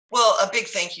Well, a big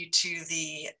thank you to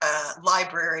the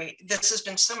library. This has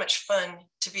been so much fun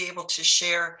to be able to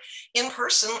share in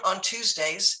person on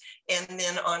Tuesdays and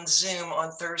then on Zoom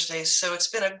on Thursdays. So it's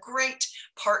been a great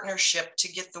partnership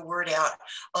to get the word out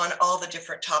on all the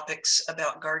different topics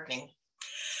about gardening.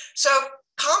 So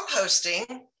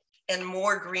composting and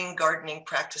more green gardening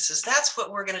practices. That's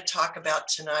what we're going to talk about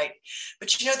tonight.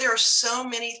 But you know, there are so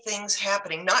many things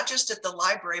happening, not just at the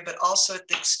library, but also at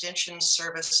the Extension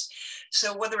Service.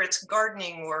 So whether it's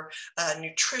gardening or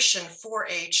nutrition,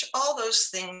 4-H, all those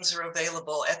things are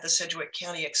available at the Sedgwick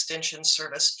County Extension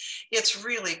Service. It's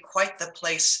really quite the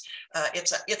place.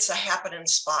 It's a happening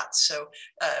spot. So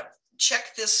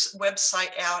check this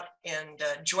website out and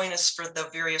join us for the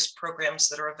various programs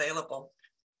that are available.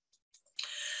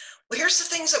 Well, here's the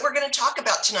things that we're going to talk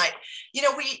about tonight. You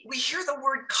know, we hear the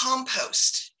word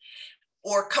compost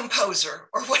or composer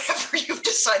or whatever you've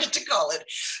decided to call it,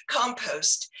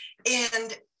 compost.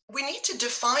 And we need to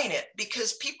define it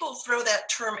because people throw that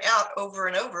term out over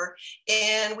and over,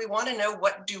 and we want to know,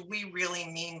 what do we really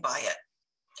mean by it?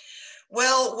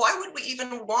 Well, why would we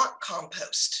even want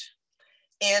compost?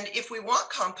 And if we want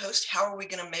compost, how are we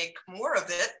going to make more of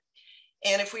it?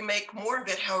 And if we make more of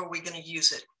it, how are we going to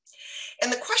use it?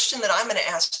 And the question that I'm going to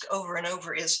ask over and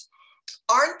over is,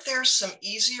 aren't there some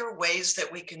easier ways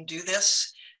that we can do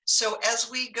this? So as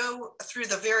we go through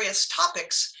the various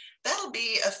topics, that'll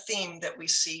be a theme that we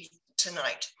see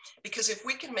tonight, because if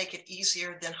we can make it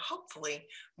easier, then hopefully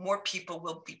more people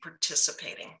will be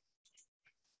participating.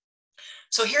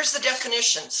 So here's the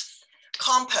definitions.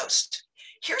 Compost.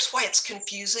 Here's why it's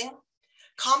confusing.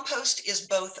 Compost is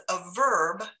both a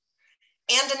verb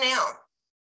and a noun.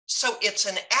 So it's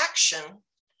an action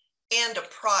and a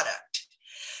product.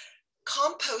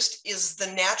 Compost is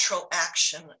the natural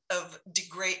action of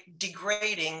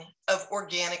degrading of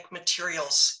organic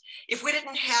materials. If we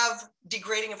didn't have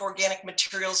degrading of organic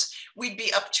materials, we'd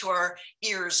be up to our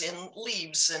ears in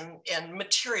leaves and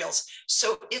materials.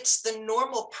 So it's the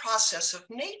normal process of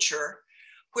nature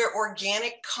where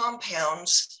organic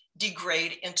compounds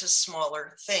degrade into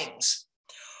smaller things.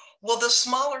 Well, the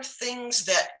smaller things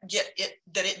that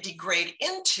it degrade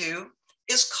into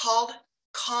is called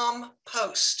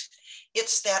compost.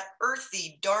 It's that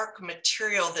earthy, dark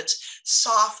material that's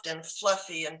soft and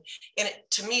fluffy, and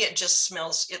to me, it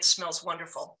smells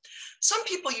wonderful. Some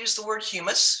people use the word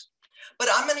humus, but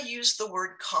I'm going to use the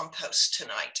word compost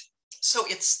tonight. So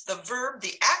it's the verb,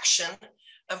 the action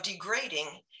of degrading,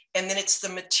 and then it's the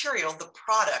material, the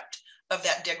product of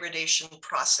that degradation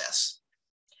process.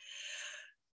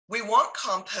 We want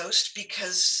compost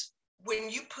because when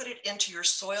you put it into your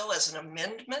soil as an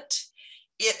amendment,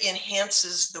 it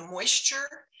enhances the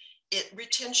moisture,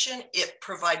 retention, it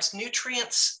provides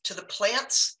nutrients to the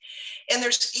plants. And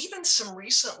there's even some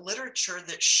recent literature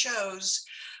that shows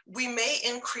we may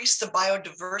increase the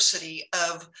biodiversity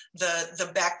of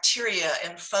the bacteria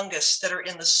and fungus that are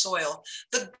in the soil,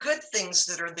 the good things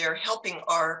that are there helping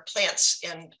our plants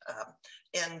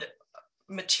and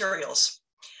materials.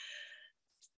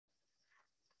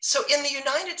 So in the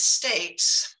United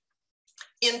States,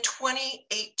 in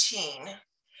 2018,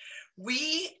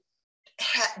 we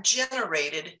had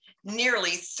generated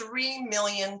nearly 3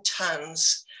 million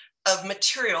tons of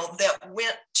material that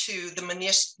went to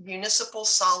the municipal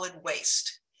solid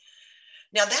waste.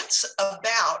 Now that's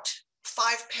about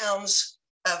 5 pounds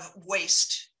of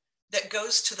waste that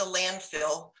goes to the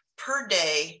landfill per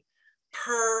day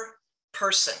per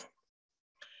person.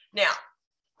 Now,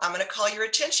 I'm going to call your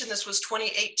attention. This was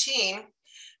 2018.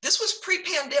 This was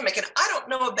pre-pandemic. And I don't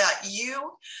know about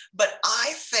you, but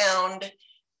I found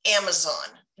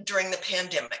Amazon during the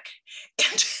pandemic.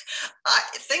 And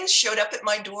things showed up at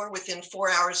my door within 4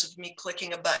 hours of me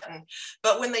clicking a button.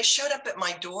 But when they showed up at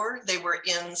my door, they were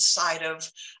inside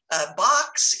of a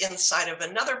box, inside of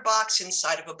another box,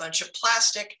 inside of a bunch of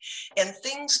plastic and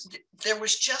things. There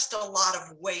was just a lot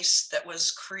of waste that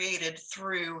was created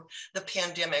through the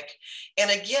pandemic.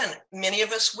 And again, many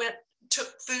of us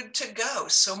took food to go.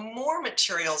 So more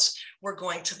materials were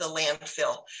going to the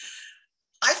landfill.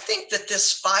 I think that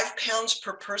this 5 pounds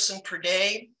per person per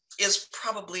day is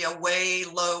probably a way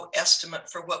low estimate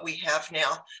for what we have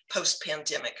now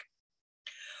post-pandemic.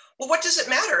 Well, what does it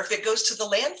matter if it goes to the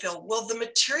landfill? Well, the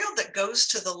material that goes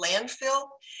to the landfill,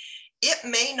 it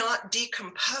may not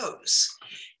decompose.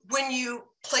 When you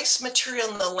place material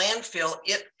in the landfill,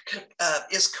 it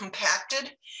is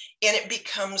compacted and it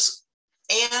becomes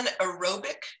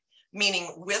anaerobic,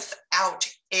 meaning without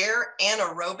air,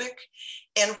 anaerobic,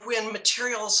 And when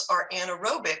materials are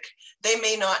anaerobic, they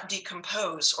may not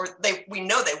decompose, or we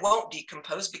know they won't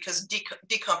decompose because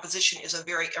decomposition is a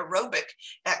very aerobic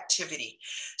activity.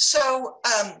 So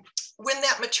when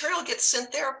that material gets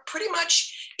sent there, pretty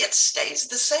much it stays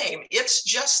the same. It's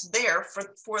just there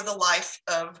for the life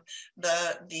of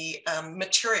the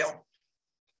material.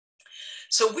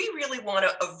 So we really want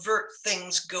to avert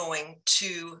things going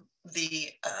to the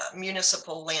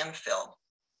municipal landfill.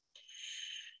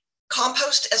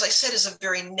 Compost, as I said, is a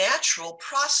very natural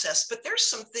process, but there's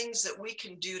some things that we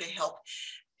can do to help.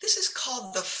 This is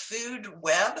called the food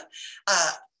web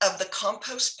of the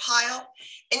compost pile.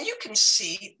 And you can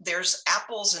see there's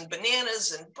apples and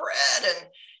bananas and bread and,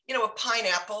 you know, a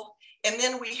pineapple. And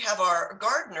then we have our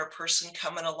gardener person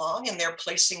coming along and they're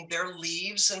placing their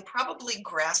leaves and probably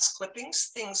grass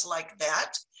clippings, things like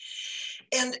that.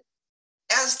 And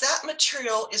as that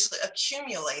material is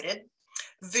accumulated,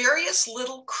 various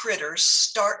little critters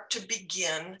start to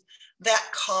begin that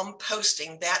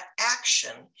composting, that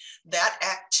action, that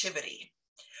activity.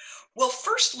 Well,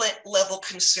 first level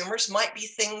consumers might be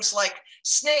things like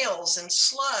snails and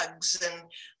slugs and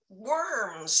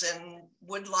worms and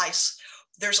wood lice.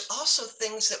 There's also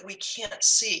things that we can't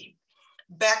see.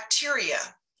 Bacteria,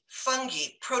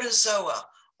 fungi, protozoa,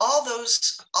 all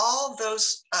those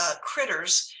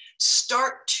critters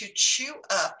start to chew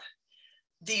up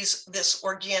this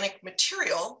organic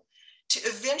material to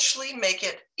eventually make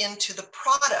it into the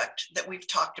product that we've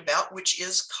talked about, which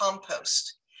is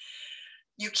compost.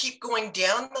 You keep going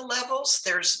down the levels,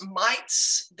 there's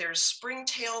mites, there's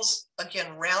springtails,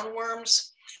 again,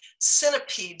 roundworms,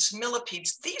 centipedes,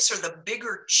 millipedes. These are the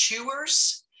bigger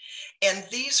chewers, and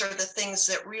these are the things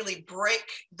that really break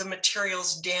the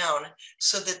materials down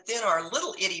so that then our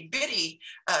little itty bitty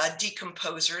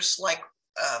decomposers like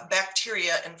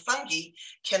bacteria and fungi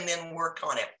can then work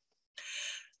on it.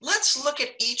 Let's look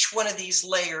at each one of these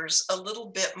layers a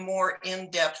little bit more in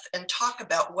depth and talk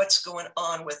about what's going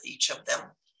on with each of them.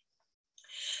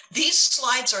 These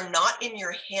slides are not in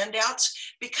your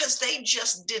handouts because they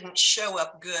just didn't show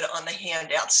up good on the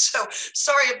handouts. So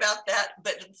sorry about that,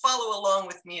 but follow along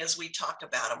with me as we talk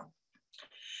about them.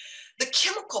 The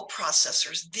chemical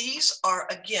processors, these are,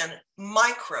 again,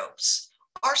 microbes.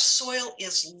 Our soil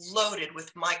is loaded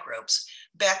with microbes,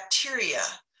 bacteria,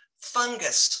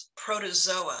 fungus,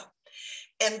 protozoa.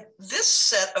 And this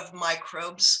set of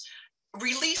microbes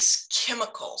release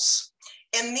chemicals.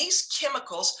 And these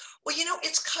chemicals, well, you know,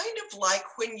 it's kind of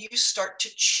like when you start to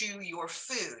chew your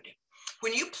food.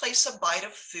 When you place a bite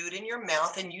of food in your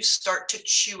mouth and you start to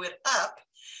chew it up,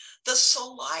 the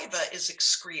saliva is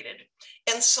excreted.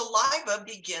 And saliva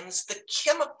begins the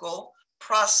chemical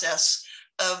process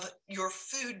of your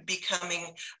food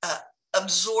becoming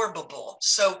absorbable.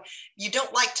 So you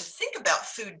don't like to think about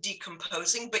food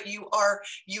decomposing, but you are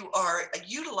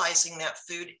utilizing that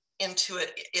food into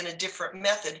it in a different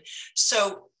method.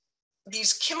 So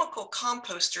these chemical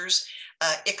composters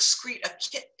excrete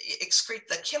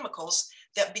the chemicals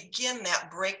that begin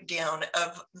that breakdown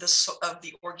of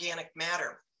the organic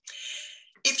matter.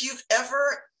 If you've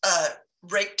ever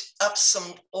raked up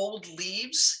some old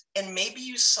leaves and maybe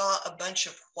you saw a bunch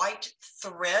of white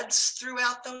threads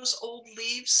throughout those old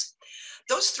leaves,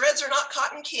 those threads are not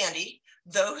cotton candy.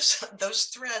 Those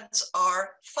threads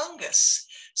are fungus.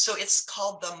 So it's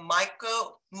called the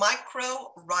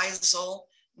mycorrhizal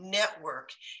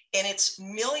network. And it's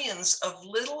millions of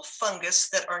little fungus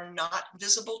that are not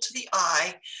visible to the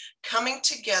eye coming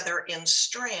together in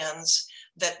strands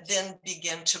that then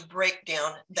begin to break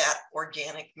down that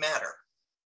organic matter.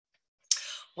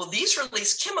 Well, these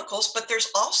release chemicals, but there's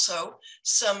also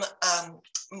some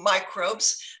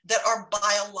microbes that are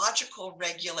biological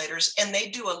regulators, and they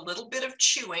do a little bit of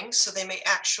chewing, so they may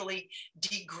actually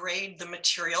degrade the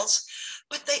materials,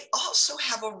 but they also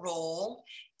have a role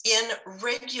in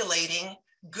regulating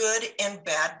good and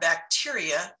bad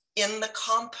bacteria in the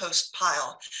compost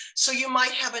pile. So you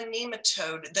might have a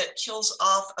nematode that kills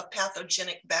off a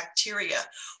pathogenic bacteria,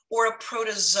 or a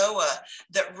protozoa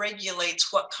that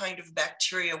regulates what kind of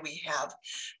bacteria we have.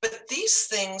 But these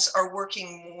things are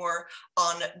working more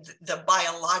on the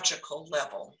biological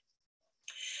level.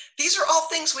 These are all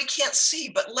things we can't see,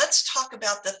 but let's talk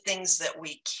about the things that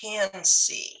we can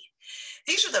see.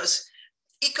 These are those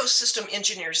ecosystem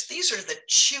engineers. These are the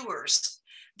chewers.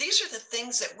 These are the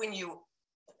things that when you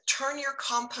turn your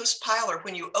compost pile, or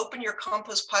when you open your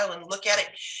compost pile and look at it,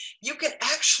 you can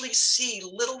actually see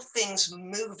little things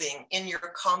moving in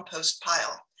your compost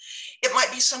pile. It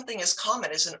might be something as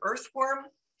common as an earthworm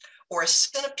or a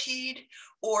centipede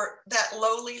or that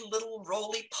lowly little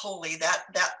roly-poly,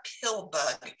 that pill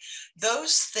bug.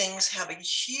 Those things have a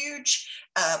huge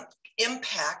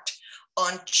impact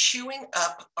on chewing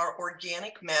up our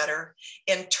organic matter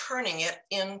and turning it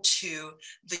into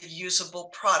the usable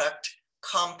product,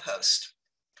 compost.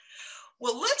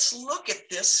 Well, let's look at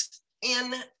this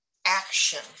in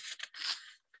action.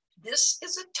 This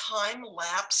is a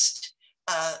time-lapsed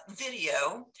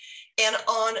video, and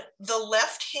on the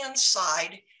left-hand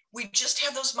side, we just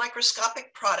have those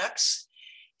microscopic products,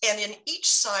 and in each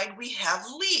side we have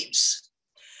leaves.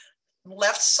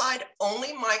 Left side,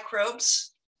 only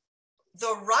microbes.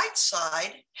 The right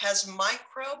side has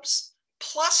microbes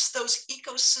plus those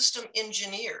ecosystem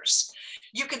engineers.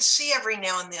 You can see every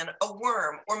now and then a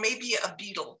worm, or maybe a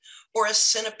beetle, or a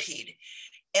centipede.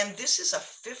 And this is a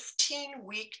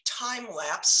 15-week time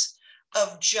lapse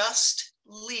of just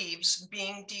leaves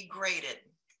being degraded.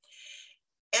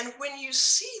 And when you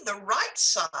see the right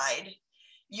side,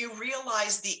 you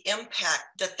realize the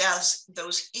impact that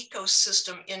those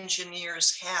ecosystem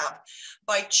engineers have.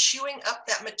 By chewing up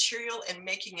that material and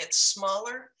making it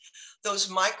smaller, those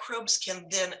microbes can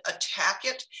then attack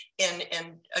it and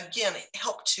again,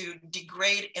 help to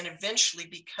degrade and eventually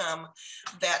become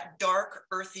that dark,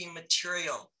 earthy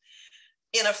material.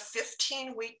 In a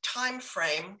 15-week time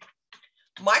frame,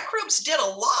 microbes did a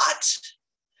lot,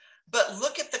 but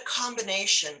look at the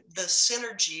combination, the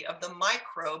synergy of the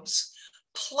microbes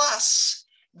plus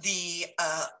the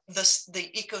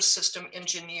ecosystem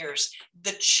engineers,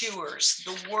 the chewers,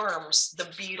 the worms, the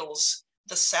beetles,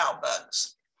 the sow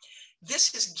bugs.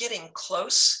 This is getting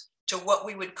close to what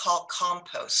we would call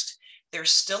compost.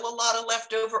 There's still a lot of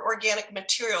leftover organic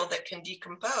material that can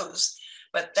decompose,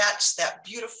 but that's that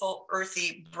beautiful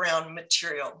earthy brown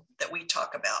material that we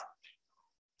talk about.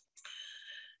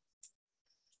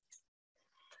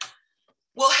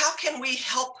 Well, how can we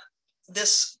help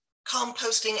this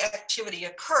composting activity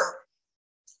occur?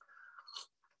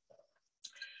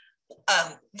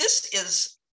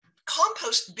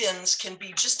 Compost bins can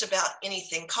be just about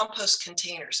anything, compost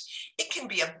containers. It can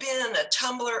be a bin, a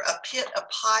tumbler, a pit, a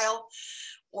pile,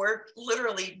 or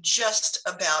literally just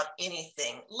about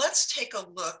anything. Let's take a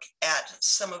look at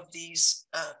some of these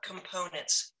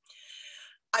components.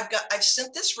 I've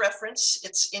sent this reference.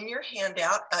 It's in your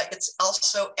handout. It's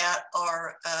also at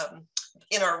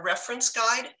in our reference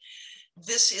guide.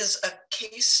 This is a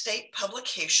K-State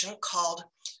publication called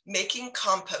Making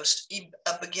Compost,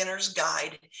 a Beginner's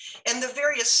Guide. And the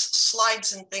various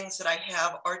slides and things that I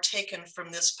have are taken from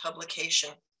this publication.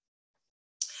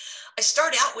 I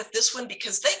start out with this one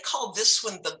because they call this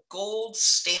one the gold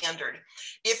standard.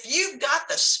 If you've got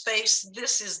the space,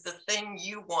 this is the thing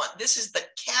you want. This is the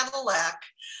Cadillac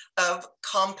of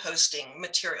composting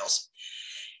materials.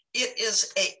 It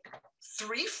is a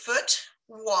 3 foot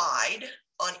wide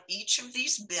on each of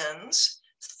these bins,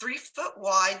 3 foot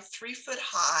wide, 3 foot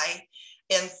high,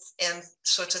 and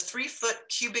so it's a 3 foot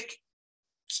cubic,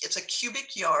 it's a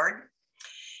cubic yard.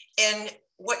 And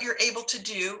what you're able to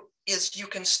do is you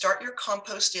can start your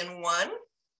compost in one,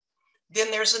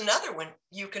 then there's another one.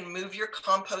 You can move your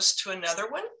compost to another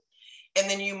one, and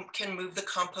then you can move the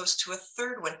compost to a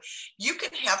third one. You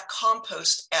can have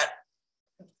compost at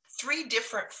 3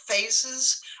 different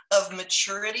phases of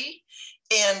maturity,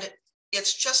 and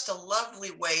it's just a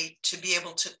lovely way to be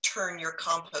able to turn your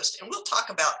compost. And we'll talk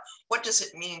about what does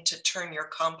it mean to turn your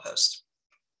compost.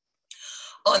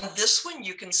 On this one,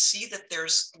 you can see that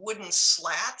there's wooden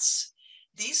slats.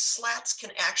 These slats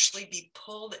can actually be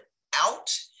pulled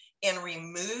out and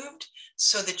removed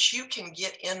so that you can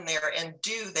get in there and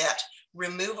do that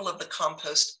removal of the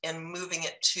compost and moving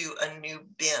it to a new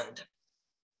bin.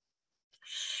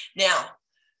 Now,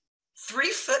 3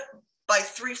 foot by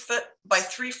 3 foot by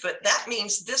 3 foot, that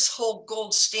means this whole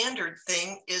gold standard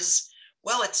thing is,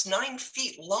 well, it's 9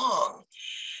 feet long.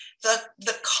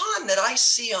 The con that I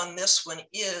see on this one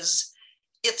is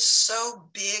it's so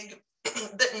big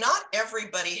that not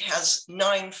everybody has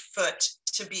 9 foot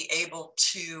to be able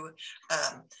to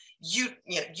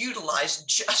utilize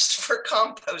just for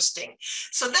composting.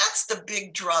 So that's the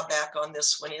big drawback on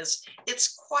this one, is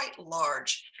it's quite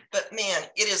large, but man,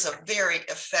 it is a very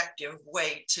effective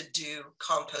way to do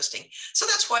composting. So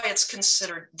that's why it's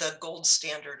considered the gold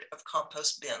standard of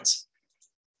compost bins.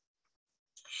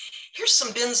 Here's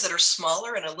some bins that are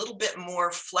smaller and a little bit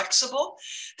more flexible.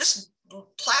 This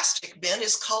plastic bin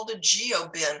is called a geo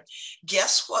bin.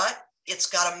 Guess what? It's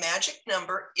got a magic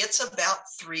number. It's about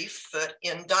 3 foot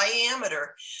in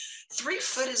diameter. 3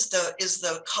 foot is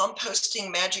the composting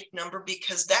magic number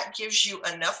because that gives you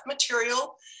enough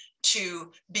material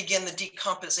to begin the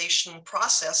decomposition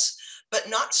process, but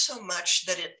not so much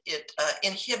that it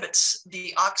inhibits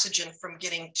the oxygen from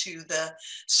getting to the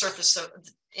surface of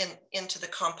into the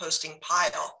composting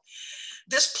pile.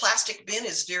 This plastic bin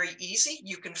is very easy.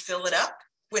 You can fill it up.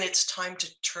 When it's time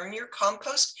to turn your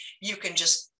compost, you can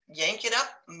just yank it up,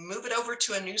 move it over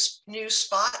to a new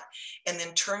spot, and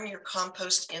then turn your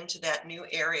compost into that new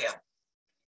area.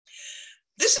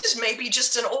 This is maybe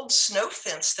just an old snow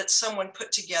fence that someone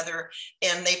put together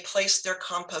and they placed their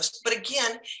compost. But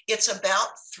again, it's about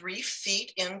 3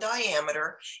 feet in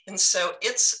diameter. And so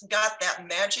it's got that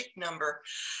magic number.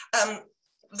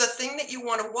 The thing that you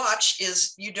want to watch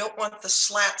is you don't want the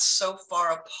slats so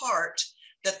far apart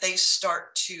that they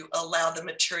start to allow the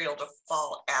material to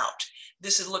fall out.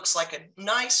 This looks like a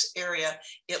nice area.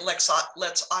 It lets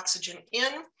oxygen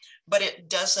in, but it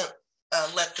doesn't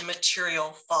let the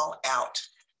material fall out.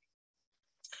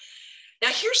 Now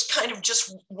here's kind of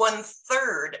just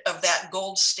 1/3 of that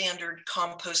gold standard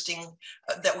composting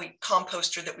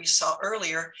composter that we saw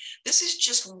earlier. This is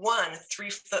just one 3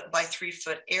 foot by 3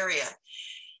 foot area.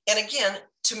 And again,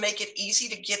 to make it easy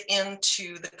to get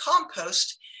into the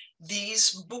compost,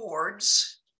 these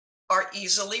boards are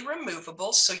easily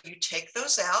removable. So you take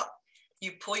those out,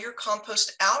 you pull your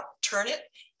compost out, turn it,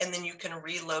 and then you can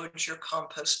reload your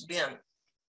compost bin.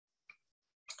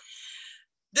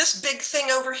 This big thing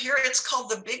over here, it's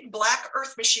called the Big Black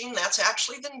Earth Machine. That's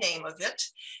actually the name of it.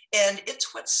 And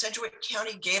it's what Sedgwick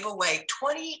County gave away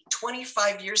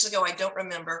 25 years ago. I don't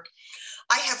remember.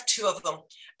 I have 2 of them,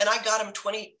 and I got them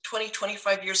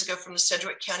 25 years ago from the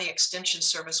Sedgwick County Extension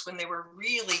Service when they were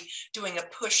really doing a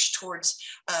push towards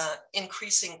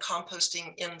increasing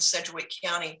composting in Sedgwick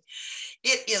County.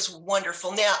 It is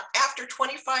wonderful. Now, after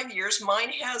 25 years,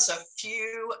 mine has a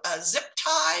few zip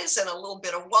ties and a little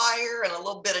bit of wire and a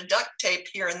little bit of duct tape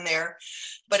here and there,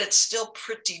 but it's still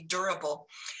pretty durable.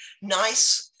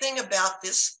 Nice thing about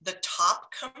this, the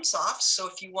top comes off. So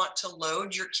if you want to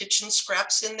load your kitchen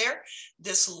scraps in there,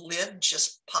 this lid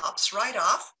just pops right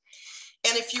off.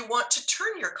 And if you want to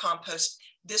turn your compost,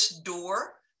 this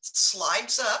door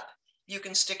slides up. You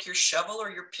can stick your shovel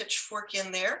or your pitchfork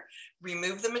in there,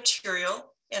 remove the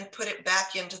material, and put it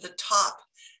back into the top.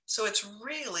 So it's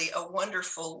really a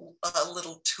wonderful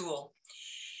little tool.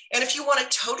 And if you want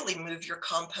to totally move your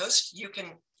compost, you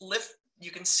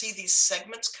can see these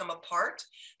segments come apart.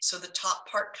 So the top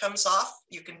part comes off.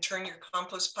 You can turn your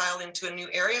compost pile into a new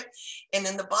area, and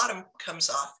then the bottom comes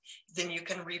off. Then you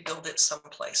can rebuild it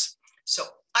someplace. So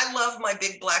I love my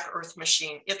Big Black Earth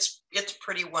Machine. It's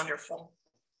pretty wonderful.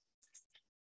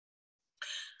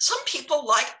 Some people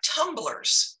like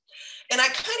tumblers. And I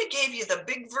kind of gave you the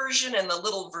big version and the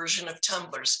little version of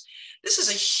tumblers. This is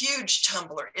a huge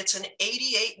tumbler. It's an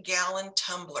 88-gallon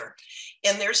tumbler.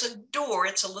 And there's a door.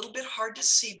 It's a little bit hard to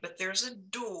see, but there's a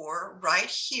door right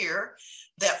here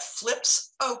that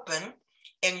flips open,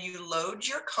 and you load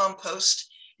your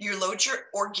compost, you load your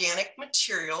organic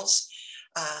materials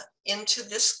into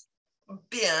this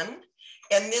bin.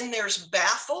 And then there's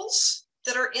baffles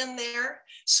that are in there.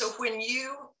 So when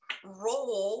you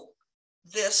roll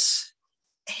this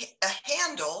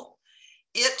handle,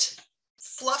 it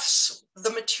fluffs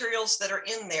the materials that are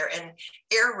in there and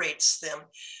aerates them.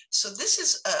 So this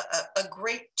is a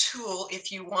great tool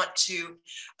if you want to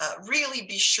really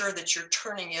be sure that you're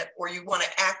turning it, or you want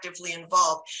to actively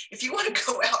involve. If you want to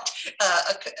go out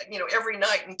every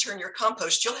night and turn your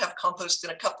compost, you'll have compost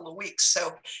in a couple of weeks.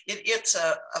 So it's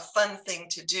a fun thing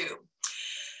to do.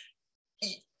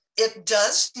 It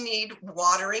does need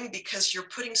watering because you're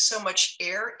putting so much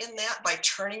air in that by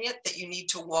turning it that you need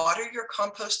to water your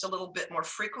compost a little bit more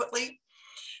frequently.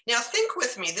 Now think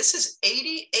with me, this is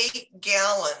 88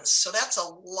 gallons. So that's a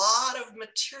lot of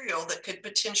material that could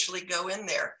potentially go in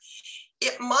there.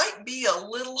 It might be a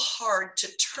little hard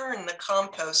to turn the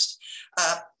composter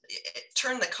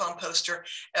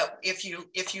if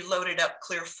you load it up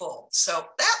clear full. So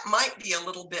that might be a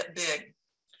little bit big.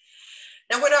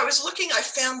 Now, when I was looking, I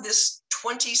found this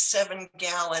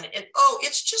 27-gallon, and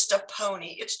it's just a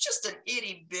pony. It's just an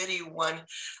itty bitty one.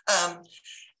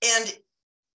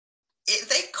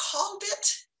 They called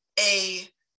it a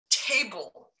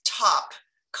tabletop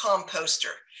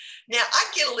composter. Now, I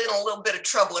get in a little bit of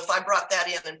trouble if I brought that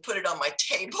in and put it on my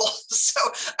table. So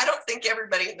I don't think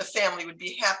everybody in the family would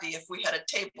be happy if we had a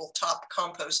tabletop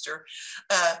composter.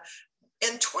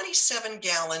 And 27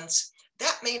 gallons,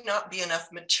 that may not be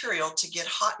enough material to get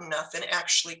hot enough and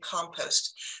actually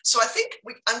compost. So I think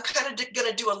I'm kind of going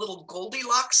to do a little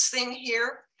Goldilocks thing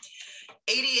here.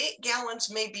 88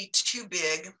 gallons may be too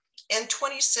big, and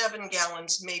 27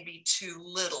 gallons may be too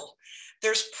little.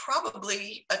 There's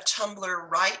probably a tumbler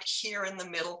right here in the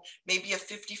middle, maybe a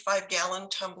 55-gallon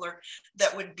tumbler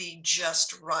that would be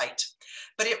just right.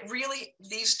 But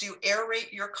these do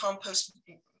aerate your compost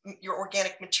your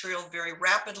organic material very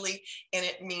rapidly, and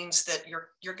it means that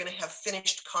you're going to have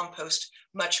finished compost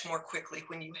much more quickly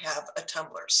when you have a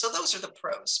tumbler. So those are the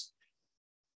pros.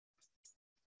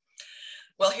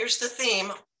 Well, here's the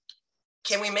theme.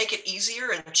 Can we make it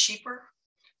easier and cheaper?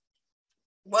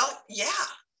 Well, yeah.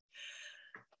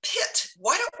 Pit,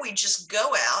 why don't we just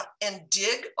go out and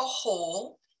dig a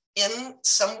hole in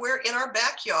somewhere in our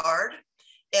backyard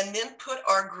and then put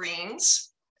our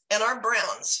greens and our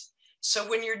browns. So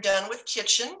when you're done with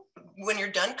kitchen, when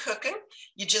you're done cooking,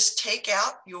 you just take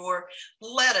out your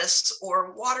lettuce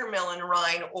or watermelon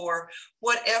rind or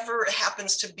whatever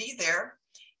happens to be there,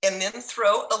 and then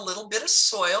throw a little bit of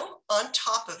soil on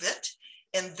top of it,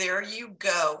 and there you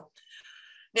go.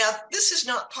 Now, this is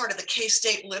not part of the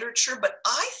K-State literature, but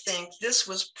I think this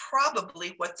was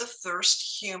probably what the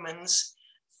first humans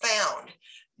found.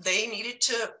 They needed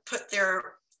to put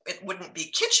their, it wouldn't be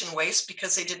kitchen waste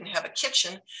because they didn't have a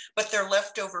kitchen, but their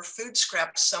leftover food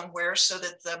scraps somewhere so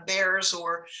that the bears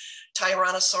or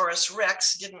Tyrannosaurus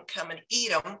Rex didn't come and eat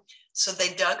them. So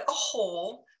they dug a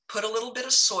hole, put a little bit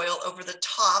of soil over the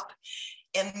top,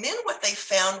 and then what they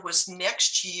found was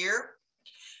next year,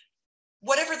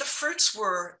 whatever the fruits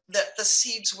were that the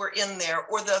seeds were in there,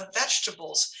 or the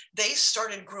vegetables, they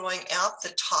started growing out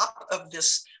the top of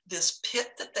this pit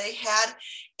that they had.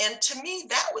 And to me,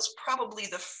 that was probably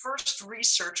the first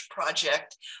research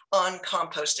project on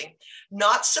composting,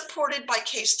 not supported by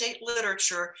K-State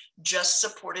literature, just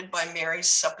supported by Mary's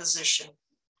supposition.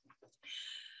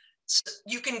 So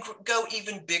you can go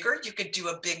even bigger. You could do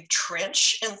a big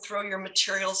trench and throw your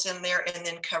materials in there and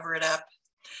then cover it up.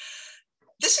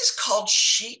 This is called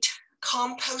sheet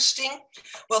composting.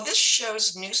 Well, this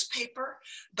shows newspaper,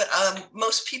 but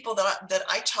most people that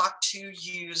I talk to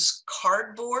use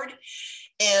cardboard,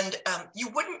 and you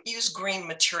wouldn't use green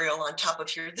material on top of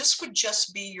here. This would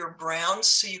just be your browns.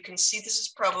 So you can see this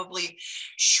is probably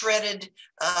shredded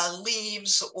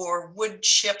leaves or wood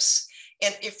chips.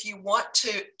 And if you want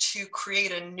to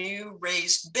create a new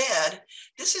raised bed,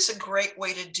 this is a great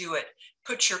way to do it.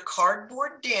 Put your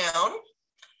cardboard down,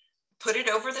 put it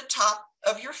over the top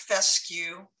of your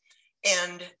fescue,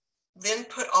 and then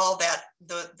put all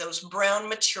those brown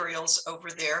materials over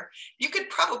there. You could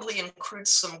probably include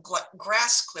some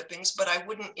grass clippings, but I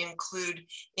wouldn't include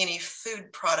any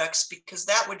food products because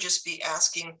that would just be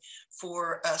asking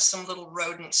for some little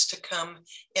rodents to come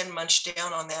and munch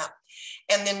down on that.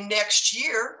 And then next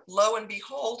year, lo and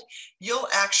behold, you'll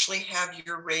actually have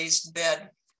your raised bed.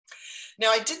 Now,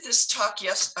 I did this talk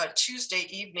Tuesday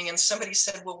evening, and somebody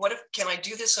said, well, can I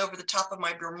do this over the top of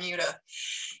my Bermuda?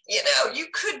 You know, you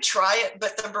could try it,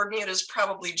 but the Bermuda is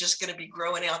probably just going to be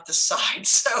growing out the side.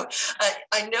 So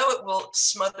I know it will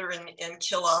smother and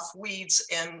kill off weeds,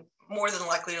 and more than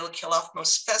likely it'll kill off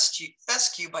most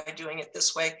fescue by doing it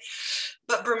this way.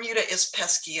 But Bermuda is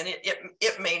pesky, and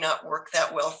it may not work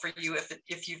that well for you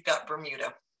if you've got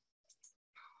Bermuda.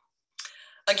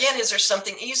 Again, is there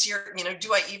something easier? You know,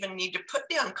 do I even need to put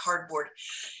down cardboard?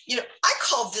 You know, I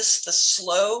call this the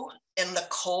slow and the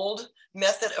cold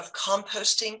method of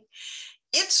composting.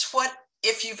 It's what,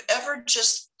 if you've ever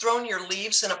just thrown your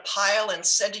leaves in a pile and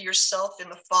said to yourself in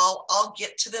the fall, I'll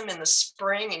get to them in the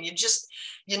spring, and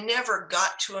you never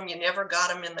got to them. You never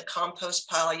got them in the compost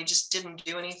pile. You just didn't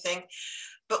do anything.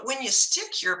 But when you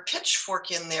stick your pitchfork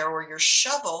in there or your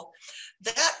shovel,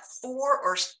 that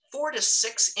 4 to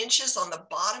 6 inches on the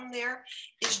bottom there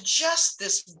is just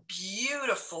this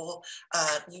beautiful,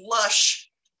 lush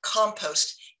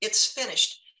compost. It's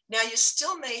finished. Now, you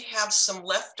still may have some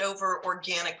leftover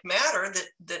organic matter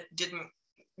that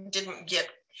didn't get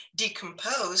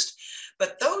decomposed,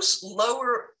 but those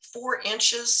lower 4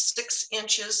 inches, 6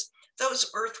 inches, those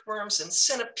earthworms and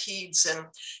centipedes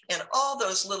and all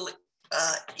those little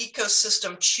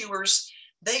ecosystem chewers,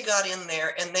 they got in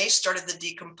there and they started the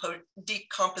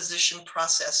decomposition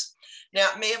process. Now,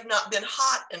 it may have not been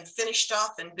hot and finished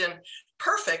off and been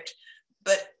perfect,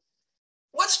 but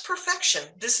what's perfection?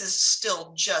 This is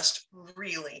still just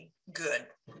really good.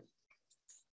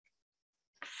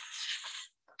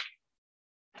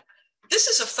 This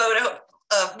is a photo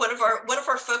of one of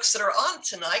our folks that are on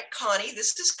tonight, Connie.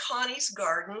 This is Connie's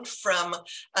garden from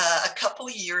a couple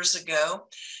of years ago.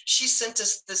 She sent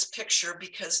us this picture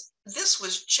because this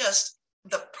was just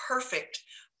the perfect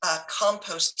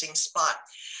composting spot.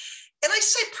 And I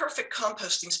say perfect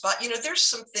composting spot. You know, there's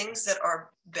some things that are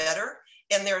better,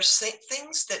 and there's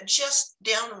things that just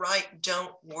downright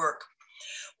don't work.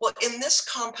 Well, in this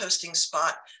composting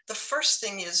spot, the first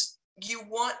thing is you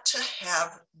want to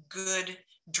have good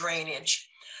drainage.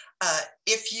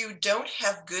 If you don't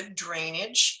have good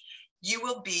drainage, you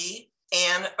will be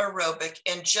anaerobic.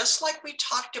 And just like we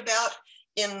talked about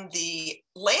In the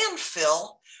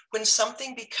landfill, when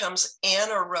something becomes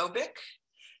anaerobic,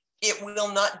 it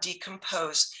will not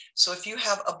decompose. So if you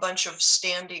have a bunch of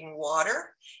standing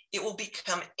water, it will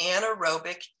become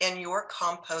anaerobic and your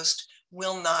compost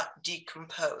will not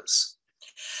decompose.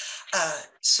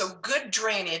 So good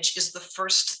drainage is the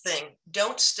first thing.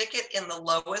 Don't stick it in the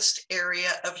lowest area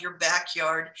of your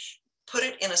backyard. Put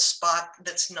it in a spot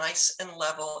that's nice and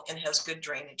level and has good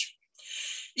drainage.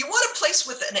 You want a place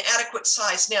with an adequate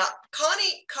size. Now,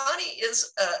 Connie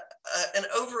is an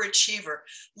overachiever.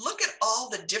 Look at all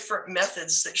the different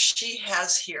methods that she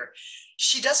has here.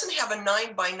 She doesn't have a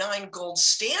 9x9 gold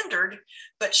standard,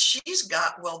 but she's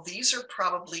got, well, these are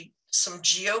probably some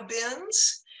geo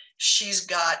bins. She's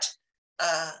got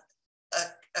a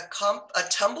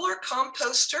tumbler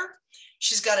composter.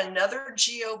 She's got another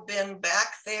geo bin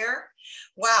back there.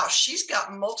 Wow, she's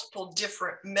got multiple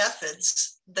different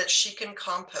methods that she can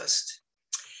compost.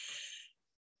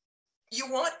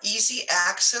 You want easy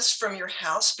access from your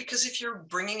house because if you're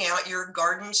bringing out your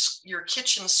gardens, your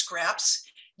kitchen scraps,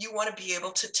 you want to be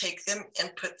able to take them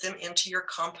and put them into your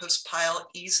compost pile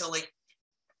easily.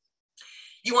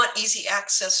 You want easy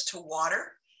access to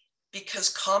water because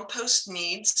compost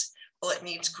needs, well, it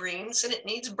needs greens and it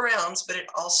needs browns, but it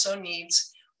also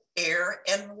needs air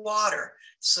and water.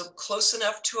 So close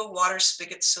enough to a water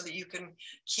spigot so that you can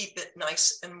keep it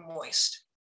nice and moist.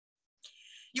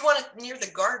 You want it near the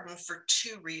garden for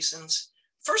two reasons.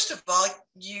 First of all,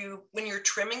 when you're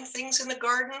trimming things in the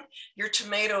garden, your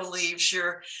tomato leaves,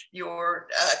 your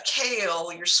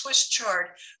kale, your Swiss chard,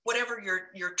 whatever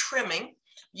you're trimming,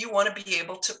 you want to be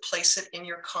able to place it in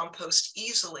your compost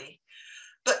easily.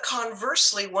 But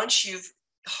conversely, once you've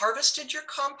harvested your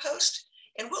compost,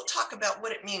 and we'll talk about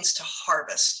what it means to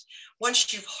harvest.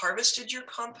 Once you've harvested your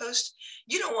compost,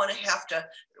 you don't want to have to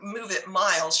move it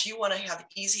miles. You want to have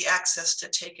easy access to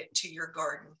take it to your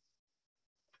garden.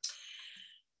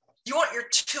 You want your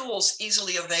tools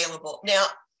easily available. Now,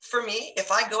 for me,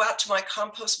 if I go out to my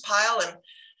compost pile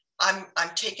and I'm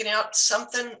taking out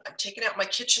something, I'm taking out my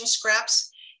kitchen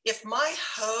scraps, if my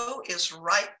hoe is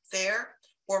right there,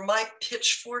 or my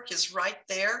pitchfork is right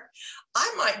there,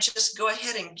 I might just go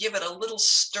ahead and give it a little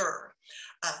stir.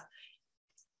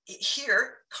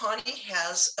 Here, Connie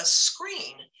has a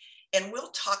screen, and we'll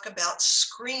talk about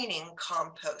screening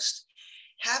compost.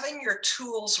 Having your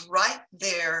tools right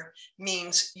there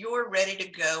means you're ready to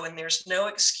go and there's no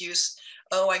excuse,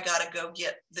 oh, I gotta go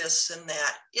get this and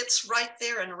that. It's right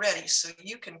there and ready, so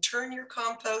you can turn your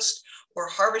compost or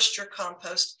harvest your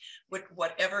compost with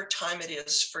whatever time it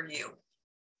is for you.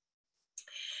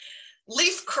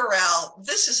 Leaf corral,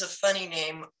 this is a funny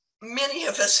name. Many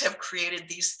of us have created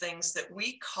these things that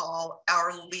we call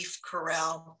our leaf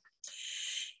corral.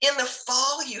 In the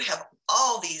fall, you have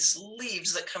all these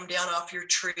leaves that come down off your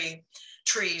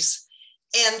trees,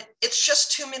 and it's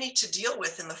just too many to deal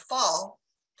with in the fall.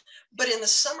 But in the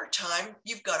summertime,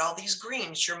 you've got all these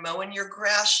greens. You're mowing your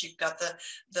grass. You've got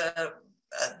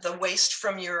the waste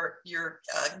from your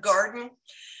garden.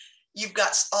 You've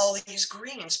got all these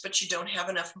greens, but you don't have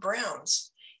enough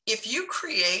browns. If you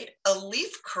create a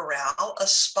leaf corral, a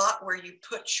spot where you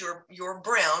put your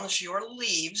browns, your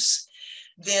leaves,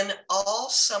 then all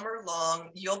summer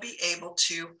long, you'll be able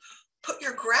to put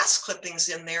your grass clippings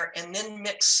in there and then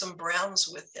mix some browns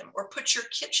with them, or put your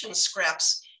kitchen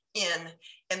scraps in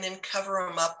and then cover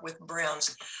them up with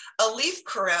browns. A leaf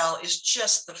corral is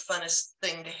just the funnest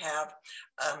thing to have.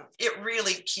 It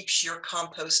really keeps your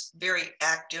compost very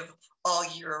active all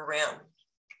year round.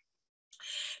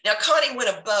 Now, Connie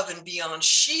went above and beyond.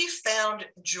 She found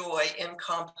joy in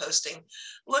composting.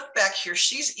 Look back here,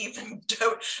 she's even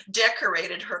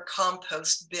decorated her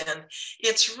compost bin.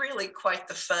 It's really quite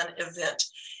the fun event.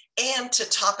 And to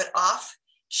top it off,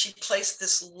 she placed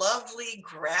this lovely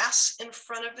grass in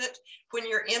front of it. When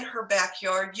you're in her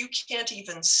backyard, you can't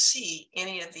even see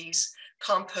any of these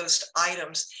compost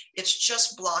items. It's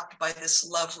just blocked by this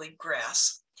lovely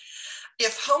grass.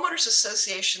 If homeowners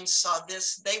associations saw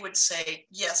this, they would say,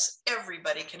 yes,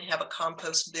 everybody can have a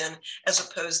compost bin, as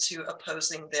opposed to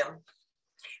opposing them.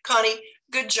 Connie,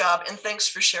 good job, and thanks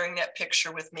for sharing that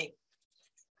picture with me.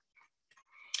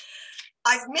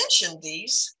 I've mentioned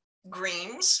these: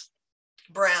 greens,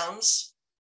 browns,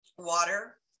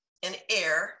 water, and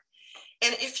air.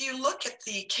 And if you look at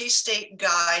the K-State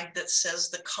guide that says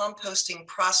the composting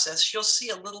process, you'll see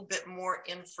a little bit more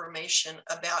information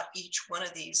about each one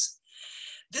of these.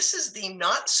 This is the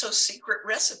not so secret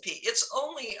recipe. It's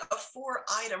only a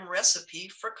 4-item recipe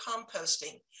for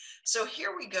composting. So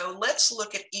here we go. Let's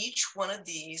look at each one of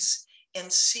these and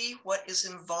see what is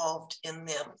involved in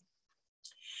them.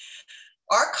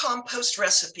 Our compost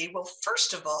recipe, well,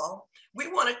 first of all, we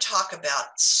want to talk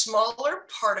about smaller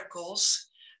particles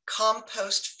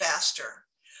compost faster.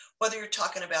 Whether you're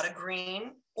talking about a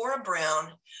green or a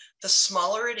brown, the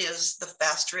smaller it is, the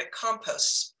faster it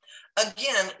composts.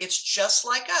 Again, it's just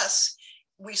like us.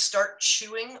 We start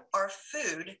chewing our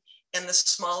food, and the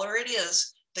smaller it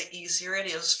is, the easier it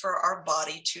is for our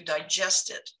body to digest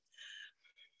it.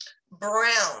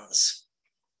 Browns.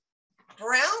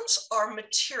 Browns are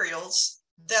materials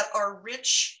that are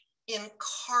rich in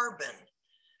carbon.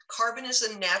 Carbon is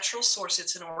a natural source.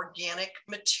 It's an organic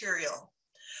material.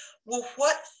 Well,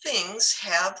 what things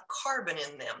have carbon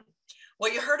in them?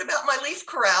 Well, you heard about my leaf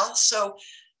corral. So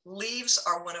leaves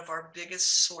are one of our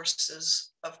biggest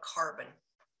sources of carbon.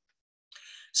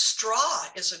 Straw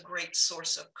is a great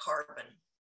source of carbon.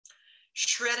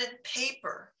 Shredded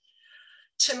paper.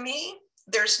 To me,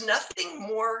 there's nothing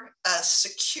more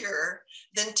secure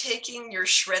than taking your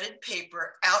shredded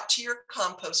paper out to your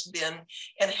compost bin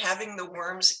and having the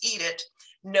worms eat it.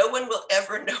 No one will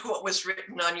ever know what was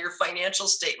written on your financial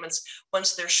statements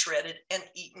once they're shredded and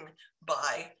eaten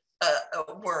by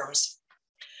worms.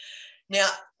 Now,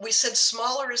 we said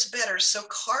smaller is better. So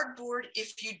cardboard,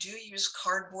 if you do use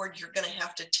cardboard, you're going to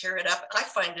have to tear it up. I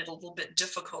find it a little bit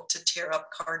difficult to tear up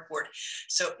cardboard.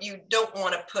 So you don't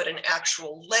want to put an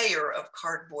actual layer of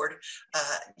cardboard.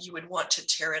 You would want to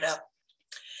tear it up.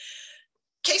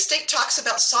 K-State talks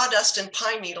about sawdust and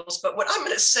pine needles, but what I'm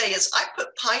going to say is I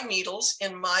put pine needles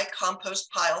in my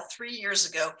compost pile 3 years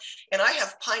ago, and I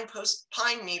have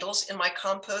pine needles in my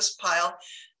compost pile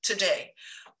today.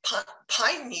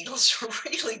 Pine needles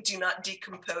really do not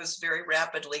decompose very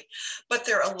rapidly, but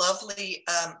they're a lovely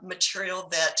material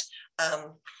that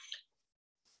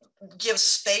gives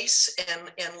space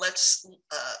and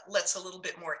lets a little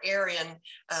bit more air in.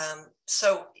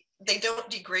 So they don't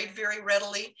degrade very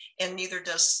readily, and neither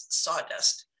does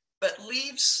sawdust. But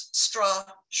leaves, straw,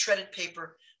 shredded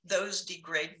paper, those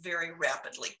degrade very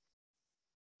rapidly.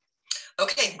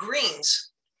 Okay, greens.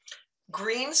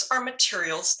 Greens are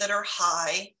materials that are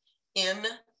high in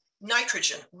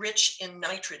nitrogen, rich in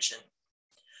nitrogen.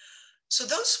 So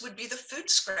those would be the food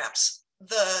scraps.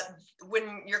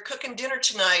 When you're cooking dinner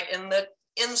tonight and the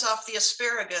ends off the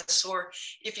asparagus, or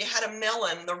if you had a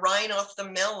melon, the rind off the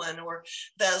melon, or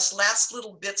those last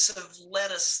little bits of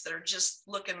lettuce that are just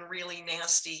looking really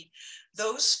nasty,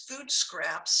 those food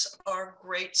scraps are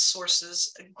great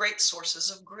sources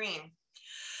of green.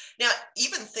 Now,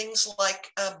 even things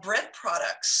like bread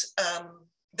products,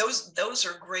 those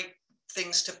are great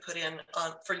things to put in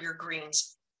for your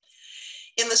greens.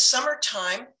 In the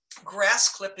summertime, grass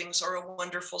clippings are a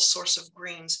wonderful source of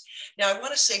greens. Now, I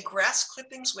want to say grass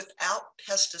clippings without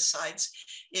pesticides.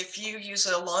 If you use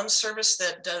a lawn service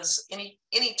that does any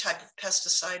type of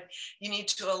pesticide, you need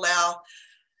to allow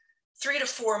 3 to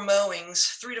 4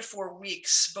 mowings, 3 to 4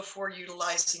 weeks before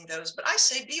utilizing those. But I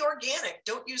say be organic,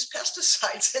 don't use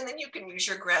pesticides, and then you can use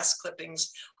your grass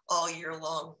clippings all year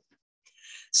long.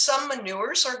 Some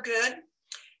manures are good.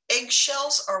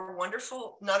 Eggshells are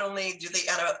wonderful. Not only do they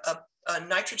add a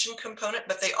nitrogen component,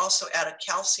 but they also add a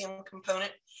calcium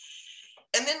component.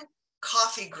 And then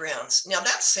coffee grounds. Now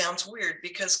that sounds weird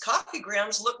because coffee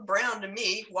grounds look brown to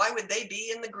me. Why would they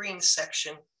be in the green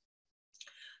section?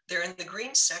 They're in the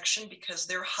green section because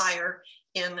they're higher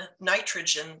in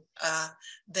nitrogen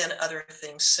than other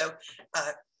things. So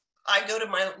I go to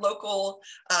my local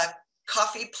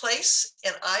coffee place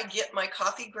and I get my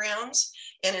coffee grounds.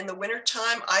 And in the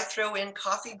wintertime, I throw in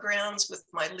coffee grounds with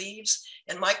my leaves,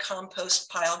 and my compost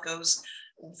pile goes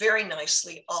very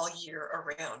nicely all year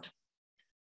around.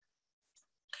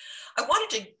 I wanted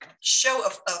to show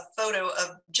a photo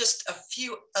of just a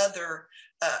few other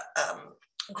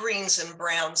greens and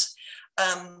browns.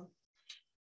 And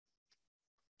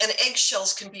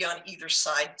eggshells can be on either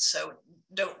side, so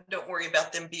don't worry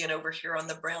about them being over here on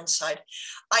the brown side.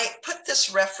 I put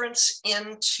this reference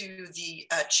into the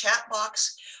chat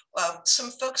box.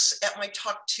 Some folks at my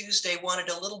talk Tuesday wanted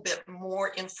a little bit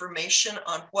more information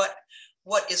on what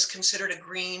is considered a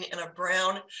green and a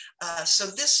brown. So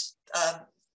this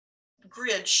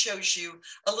grid shows you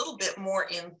a little bit more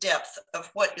in depth of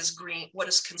what is green, what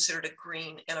is considered a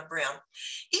green and a brown.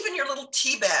 Even your little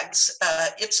tea bags,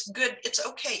 it's good, it's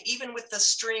okay, even with the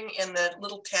string and the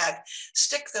little tag,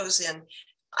 stick those in.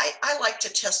 I like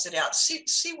to test it out,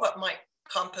 see what might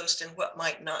compost and what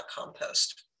might not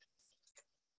compost.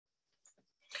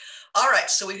 All right,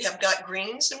 so we have got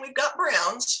greens and we've got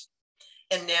browns.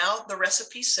 And now the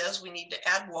recipe says we need to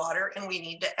add water and we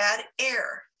need to add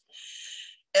air.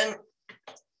 And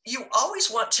you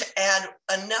always want to add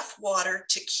enough water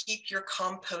to keep your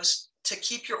compost, to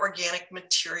keep your organic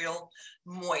material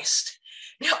moist.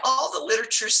 Now, all the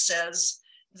literature says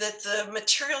that the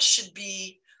material should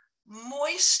be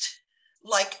moist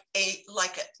like a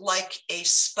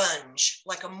sponge,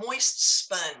 like a moist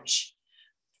sponge.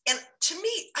 And to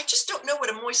me, I just don't know what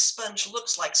a moist sponge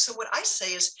looks like. So what I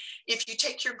say is, if you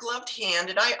take your gloved hand,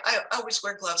 and I always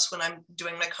wear gloves when I'm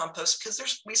doing my compost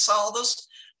because we saw all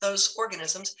those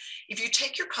organisms. If you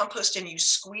take your compost and you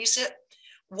squeeze it,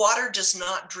 water does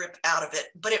not drip out of it,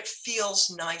 but it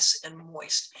feels nice and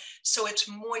moist. So it's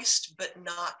moist, but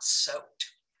not soaked.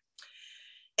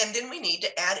 And then we need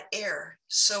to add air.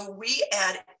 So we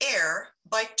add air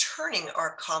by turning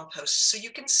our compost. So you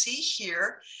can see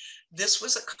here, this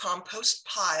was a compost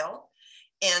pile,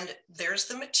 and there's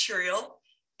the material.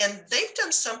 And they've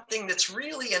done something that's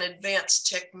really an advanced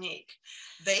technique.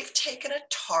 They've taken a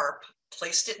tarp,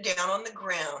 placed it down on the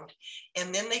ground,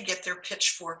 and then they get their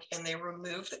pitchfork and they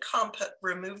remove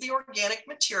the organic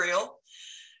material,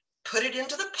 put it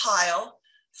into the pile,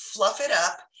 fluff it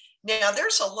up. Now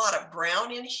there's a lot of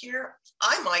brown in here.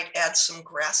 I might add some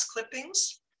grass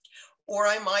clippings, or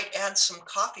I might add some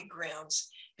coffee grounds,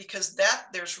 because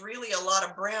there's really a lot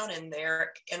of brown in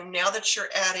there. And now that you're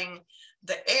adding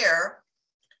the air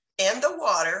and the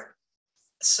water,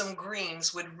 some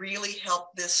greens would really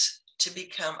help this to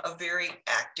become a very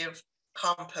active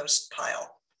compost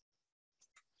pile.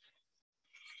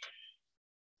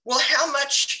 Well, how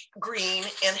much green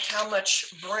and how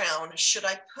much brown should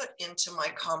I put into my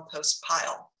compost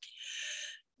pile?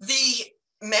 The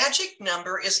magic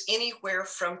number is anywhere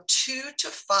from 2 to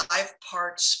 5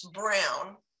 parts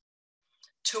brown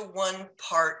to 1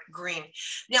 part green.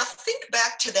 Now think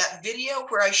back to that video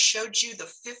where I showed you the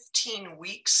 15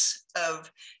 weeks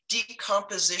of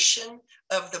decomposition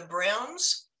of the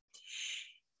browns.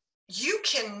 You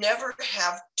can never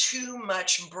have too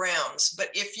much browns, but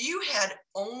if you had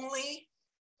only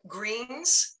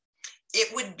greens,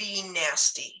 it would be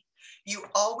nasty. You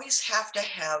always have to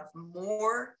have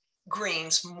more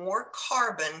greens, more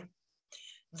carbon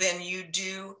than you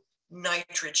do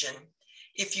nitrogen.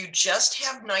 If you just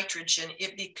have nitrogen,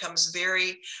 it becomes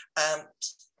very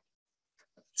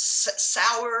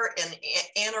sour and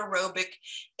anaerobic,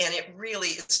 and it really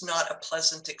is not a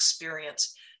pleasant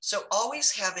experience. So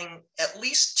always having at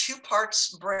least 2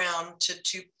 parts brown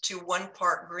to 1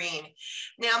 part green.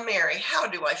 Now, Mary, how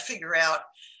do I figure out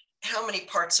how many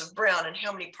parts of brown and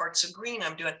how many parts of green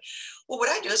I'm doing? Well, what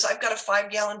I do is I've got a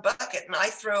 5-gallon bucket, and I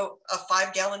throw a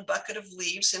 5-gallon bucket of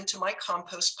leaves into my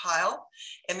compost pile.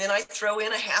 And then I throw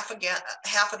in half of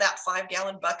that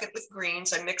 5-gallon bucket with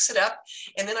greens. I mix it up,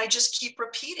 and then I just keep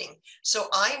repeating. So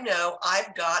I know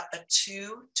I've got a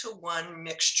 2 to 1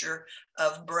 mixture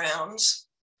of browns,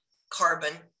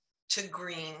 carbon, to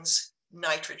greens,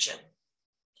 nitrogen.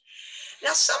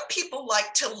 Now, some people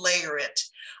like to layer it.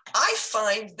 I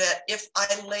find that if I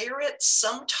layer it,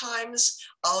 sometimes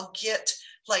I'll get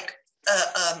like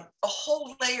a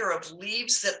whole layer of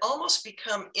leaves that almost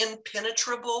become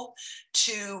impenetrable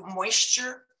to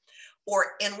moisture.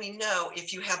 And we know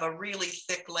if you have a really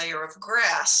thick layer of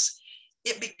grass,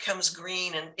 it becomes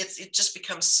green and it just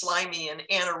becomes slimy and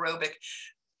anaerobic.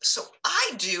 So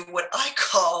I do what I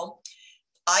call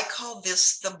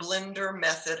this the blender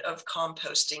method of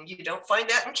composting. You don't find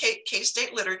that in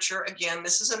K-State literature. Again,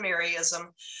 this is a Maryism.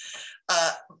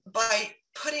 By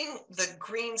putting the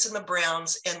greens and the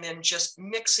browns and then just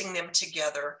mixing them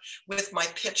together with my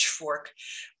pitchfork,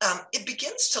 it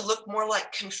begins to look more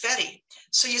like confetti.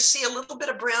 So you see a little bit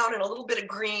of brown and a little bit of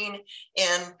green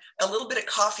and a little bit of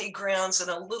coffee grounds and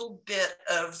a little bit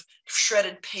of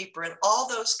shredded paper, and all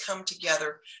those come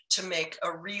together to make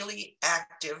a really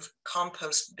active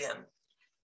compost bin.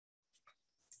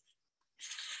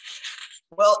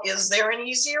 Well, is there an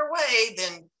easier way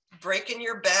than breaking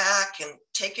your back and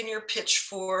taking your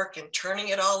pitchfork and turning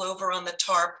it all over on the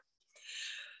tarp?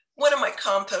 One of my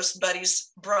compost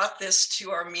buddies brought this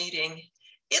to our meeting.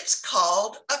 It's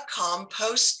called a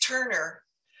compost turner.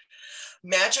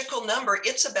 Magical number,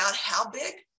 it's about how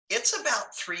big? It's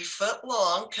about 3 foot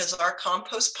long, because our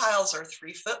compost piles are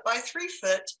 3 foot by 3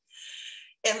 foot.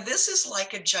 And this is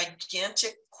like a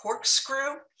gigantic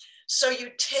corkscrew. So you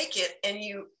take it and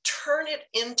you turn it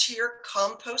into your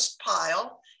compost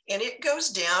pile, and it goes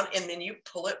down, and then you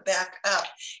pull it back up.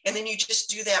 And then you just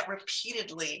do that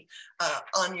repeatedly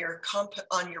on your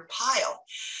pile.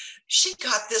 She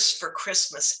got this for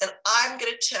Christmas, and I'm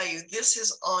going to tell you, this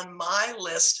is on my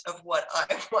list of what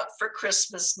I want for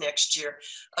Christmas next year,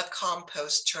 a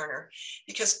compost turner,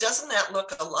 because doesn't that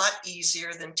look a lot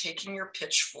easier than taking your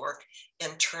pitchfork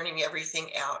and turning everything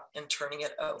out and turning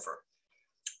it over?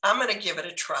 I'm going to give it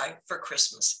a try for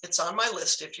Christmas. It's on my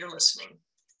list if you're listening.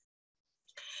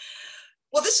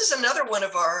 Well, this is another one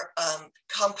of our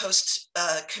compost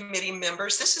committee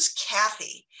members. This is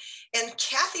Kathy. And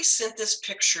Kathy sent this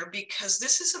picture because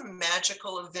this is a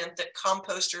magical event that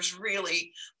composters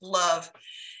really love.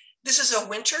 This is a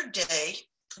winter day.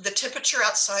 The temperature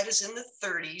outside is in the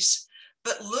 30s,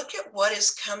 but look at what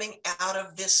is coming out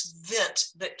of this vent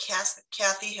that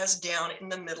Kathy has down in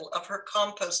the middle of her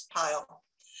compost pile.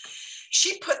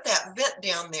 She put that vent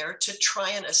down there to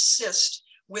try and assist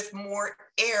with more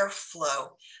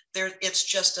airflow. It's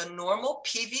just a normal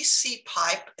PVC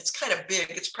pipe. It's kind of big.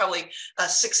 It's probably a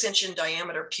 6-inch in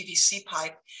diameter PVC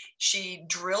pipe. She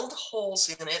drilled holes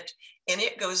in it and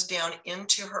it goes down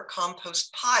into her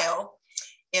compost pile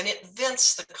and it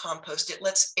vents the compost. It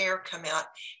lets air come out.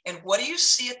 And what do you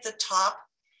see at the top?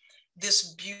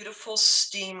 This beautiful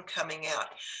steam coming out.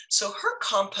 So her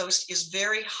compost is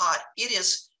very hot. It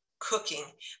is cooking.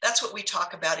 That's what we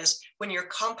talk about, is when your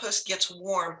compost gets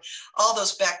warm, all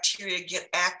those bacteria get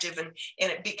active and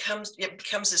it becomes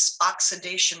this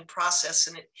oxidation process,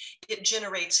 and it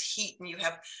generates heat, and you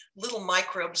have little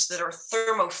microbes that are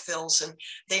thermophils, and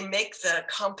they make the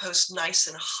compost nice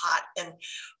and hot, and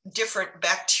different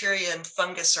bacteria and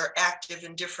fungus are active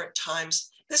in different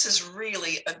times. This is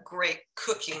really a great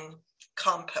cooking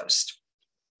compost.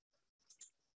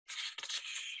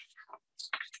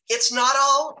 It's not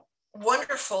all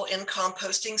wonderful in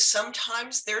composting.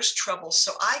 Sometimes there's trouble.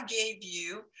 So I gave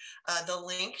you the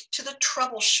link to the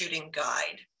troubleshooting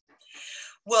guide.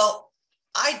 Well,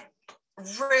 I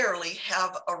rarely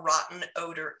have a rotten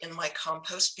odor in my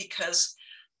compost because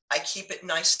I keep it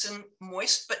nice and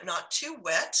moist, but not too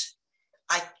wet.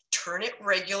 I turn it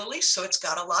regularly so it's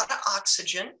got a lot of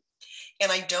oxygen,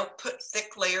 and I don't put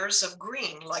thick layers of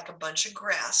green like a bunch of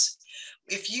grass.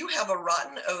 If you have a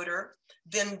rotten odor,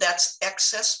 then that's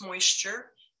excess moisture.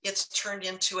 It's turned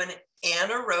into an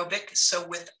anaerobic, so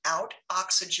without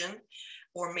oxygen,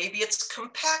 or maybe it's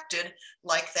compacted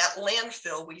like that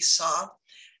landfill we saw,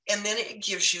 and then it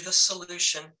gives you the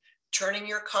solution, turning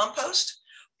your compost,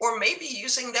 or maybe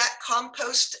using that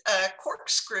compost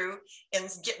corkscrew and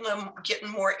getting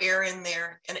more air in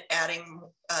there and adding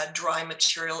dry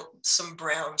material, some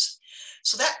browns.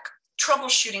 So that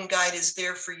troubleshooting guide is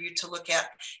there for you to look at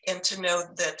and to know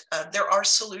that there are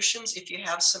solutions if you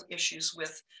have some issues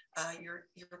with your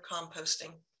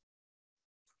composting.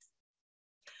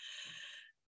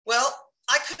 Well,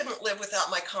 I couldn't live without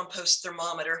my compost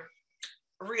thermometer.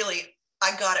 Really,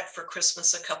 I got it for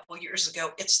Christmas a couple years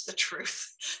ago. It's the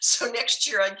truth. So next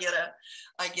year I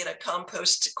get a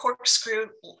compost corkscrew.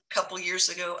 A couple years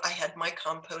ago, I had my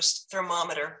compost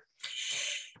thermometer.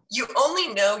 You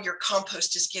only know your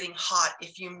compost is getting hot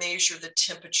if you measure the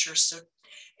temperature. So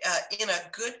in a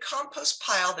good compost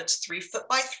pile that's 3 foot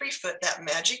by 3 foot, that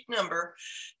magic number,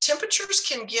 temperatures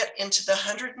can get into the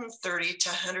 130 to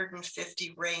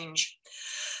 150 range.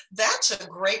 That's a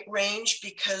great range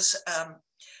because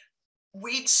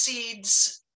weed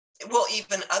seeds, well,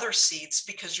 even other seeds,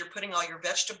 because you're putting all your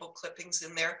vegetable clippings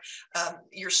in there,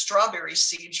 your strawberry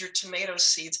seeds, your tomato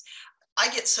seeds. I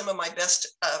get some of my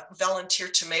best volunteer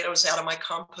tomatoes out of my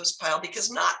compost pile because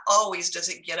not always does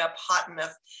it get up hot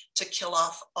enough to kill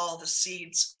off all the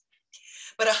seeds.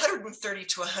 But 130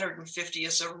 to 150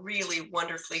 is a really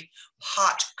wonderfully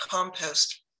hot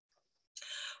compost.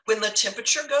 When the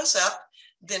temperature goes up,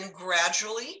 then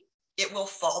gradually it will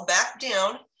fall back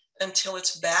down until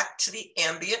it's back to the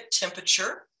ambient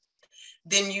temperature.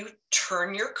 Then you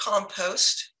turn your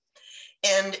compost,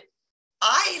 and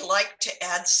I like to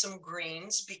add some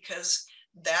greens because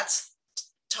that's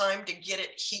time to get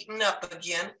it heating up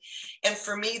again. And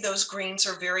for me, those greens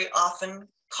are very often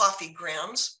coffee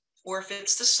grounds, or if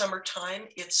it's the summertime,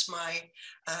 it's my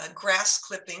grass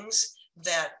clippings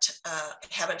that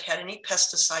haven't had any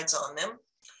pesticides on them.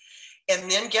 And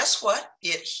then guess what?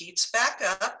 It heats back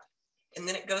up, and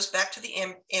then it goes back to the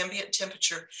ambient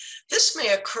temperature. This may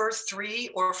occur 3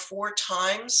 or 4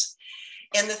 times.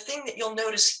 And the thing that you'll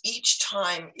notice each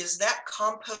time is that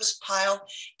compost pile,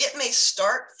 it may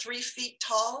start 3 feet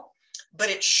tall, but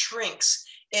it shrinks.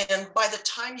 And by the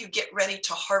time you get ready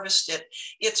to harvest it,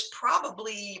 it's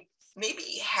probably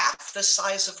maybe half the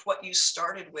size of what you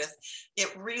started with.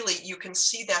 It really, you can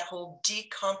see that whole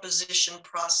decomposition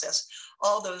process.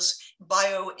 All those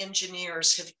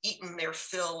bioengineers have eaten their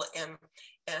fill and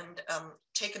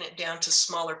taken it down to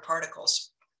smaller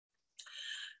particles.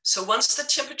 So once the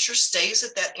temperature stays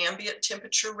at that ambient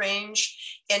temperature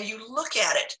range and you look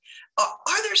at it,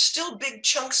 are there still big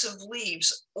chunks of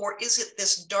leaves, or is it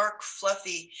this dark,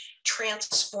 fluffy,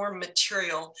 transformed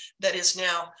material that is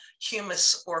now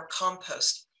humus or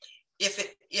compost? If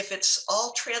it's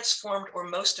all transformed or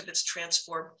most of it's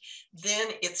transformed, then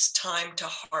it's time to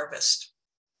harvest.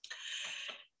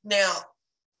 Now,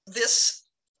 this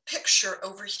picture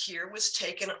over here was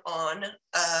taken on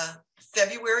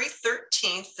February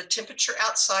 13th. The temperature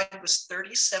outside was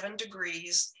 37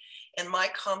 degrees and my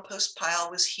compost pile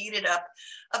was heated up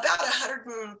about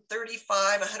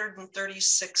 135,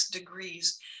 136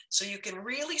 degrees. So you can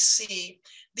really see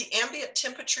the ambient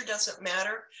temperature doesn't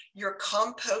matter. Your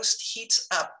compost heats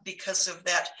up because of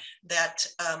that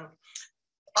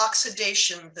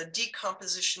oxidation, the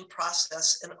decomposition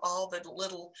process, and all the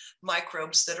little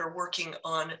microbes that are working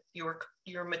on your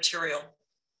material.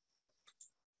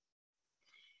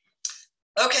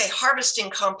 Okay, harvesting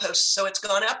compost. So it's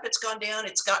gone up, it's gone down,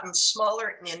 it's gotten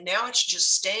smaller, and now it's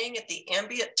just staying at the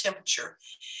ambient temperature.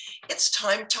 It's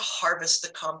time to harvest the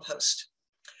compost.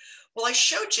 Well, I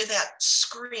showed you that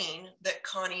screen that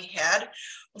Connie had.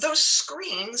 Those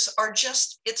screens are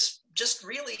it's just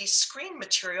really screen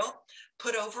material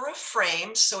put over a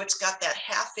frame. So it's got that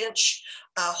 1/2 inch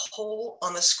hole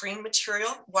on the screen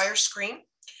material, wire screen.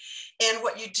 And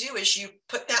what you do is you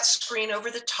put that screen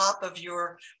over the top of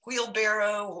your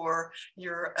wheelbarrow or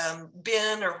your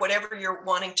bin or whatever you're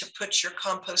wanting to put your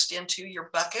compost into, your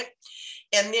bucket.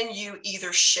 And then you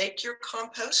either shake your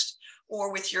compost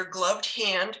or with your gloved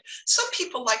hand. Some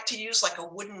people like to use like a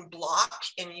wooden block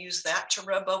and use that to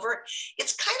rub over it.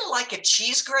 It's kind of like a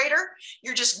cheese grater.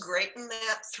 You're just grating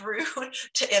that through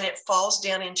and it falls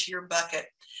down into your bucket.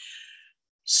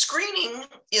 Screening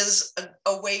is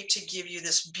a way to give you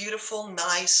this beautiful,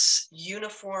 nice,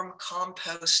 uniform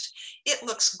compost. It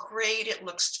looks great, it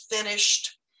looks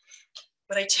finished,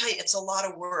 but I tell you, it's a lot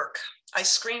of work. I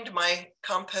screened my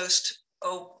compost,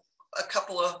 a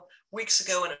couple of weeks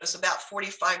ago, and it was about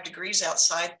 45 degrees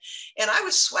outside, and I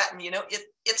was sweating. You know,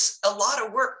 it's a lot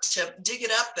of work to dig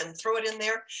it up and throw it in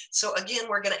there. So again,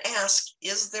 we're going to ask,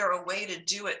 is there a way to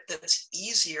do it that's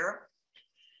easier?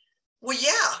 Well,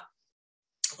 yeah.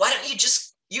 Why don't you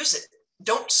just use it?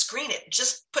 Don't screen it.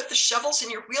 Just put the shovels in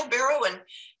your wheelbarrow and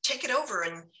take it over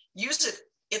and use it.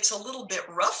 It's a little bit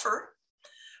rougher,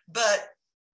 but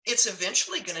it's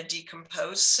eventually going to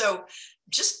decompose. So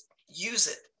just use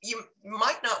it. You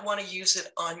might not want to use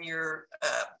it on your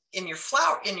in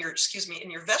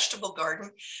your vegetable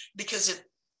garden, because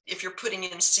if you're putting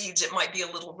in seeds, it might be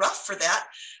a little rough for that.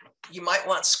 You might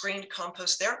want screened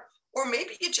compost there. Or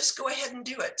maybe you just go ahead and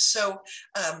do it. So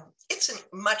it's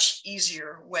a much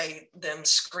easier way than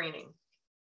screening.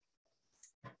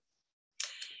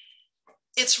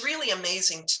 It's really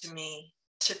amazing to me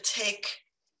to take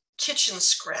kitchen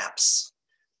scraps,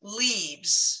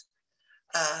 leaves,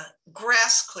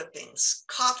 grass clippings,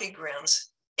 coffee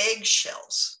grounds,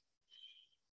 eggshells,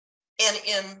 and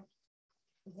in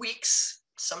weeks,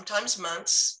 sometimes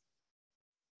months,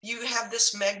 you have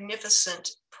this magnificent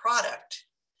product.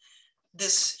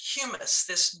 This humus,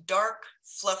 this dark,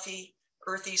 fluffy,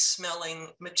 earthy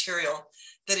smelling material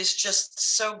that is just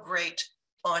so great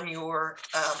on your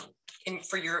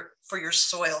for your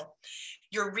soil.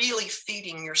 You're really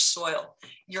feeding your soil.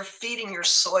 You're feeding your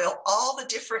soil. All the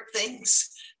different things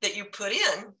that you put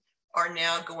in are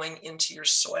now going into your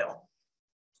soil.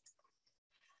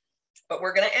 But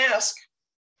we're going to ask,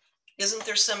 isn't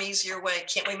there some easier way?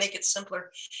 Can't we make it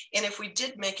simpler? And if we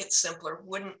did make it simpler,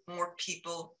 wouldn't more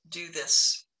people do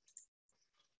this?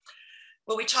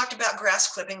 Well, we talked about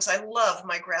grass clippings. I love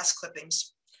my grass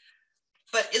clippings.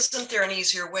 But isn't there an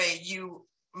easier way? You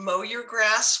mow your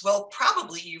grass. Well,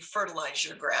 probably you fertilize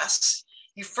your grass.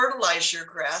 You fertilize your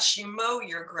grass, you mow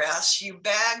your grass, you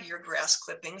bag your grass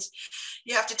clippings.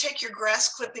 You have to take your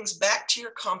grass clippings back to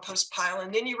your compost pile.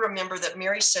 And then you remember that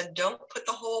Mary said, don't put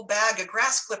the whole bag of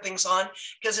grass clippings on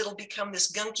because it'll become this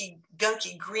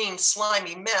gunky green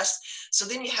slimy mess. So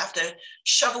then you have to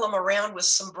shovel them around with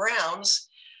some browns.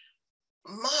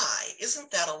 My, isn't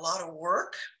that a lot of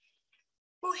work?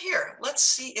 Well, here, let's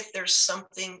see if there's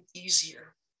something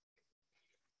easier.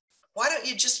 Why don't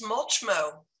you just mulch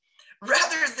mow?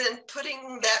 Rather than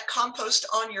putting that compost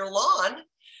on your lawn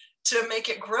to make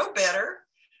it grow better,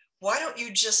 why don't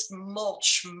you just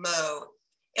mulch mow?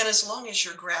 And as long as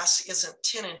your grass isn't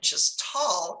 10 inches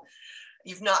tall,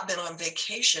 you've not been on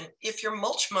vacation. If you're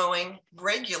mulch mowing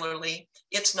regularly,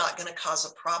 it's not going to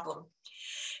cause a problem.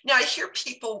 Now, I hear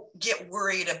people get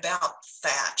worried about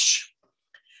thatch.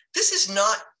 This is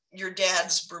not your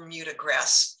dad's Bermuda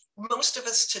grass. Most of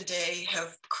us today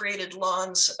have created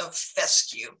lawns of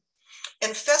fescue.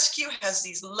 And fescue has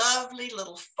these lovely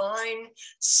little fine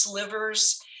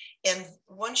slivers. And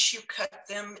once you cut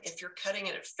them, if you're cutting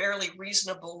it at fairly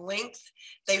reasonable length,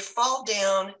 they fall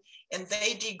down and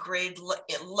they degrade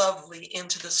lovely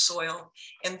into the soil.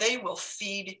 And they will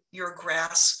feed your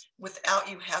grass without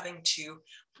you having to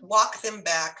walk them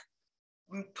back,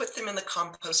 put them in the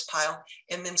compost pile,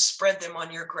 and then spread them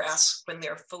on your grass when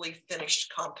they're fully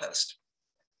finished compost.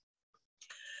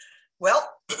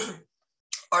 Well,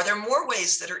 are there more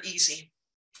ways that are easy?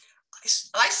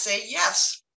 I say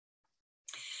yes.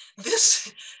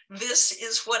 This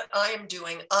is what I am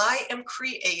doing. I am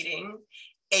creating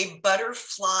a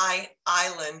butterfly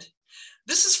island.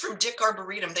 This is from Dick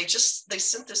Arboretum. They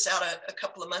sent this out a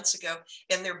couple of months ago,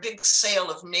 and their big sale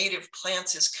of native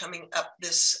plants is coming up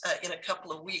in a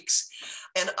couple of weeks.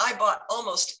 And I bought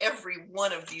almost every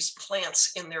one of these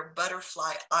plants in their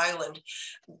butterfly island.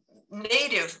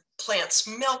 Native plants,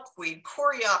 milkweed,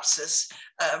 coreopsis,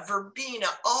 verbena,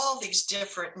 all these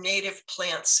different native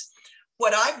plants.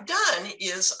 What I've done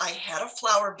is I had a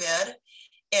flower bed,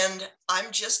 and I'm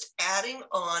just adding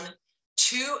on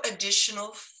 2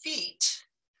 additional feet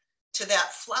to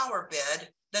that flower bed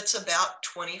that's about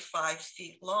 25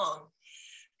 feet long.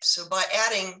 So by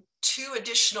adding 2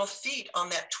 additional feet on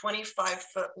that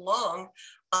 25-foot long,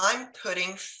 I'm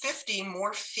putting 50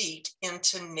 more feet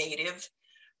into native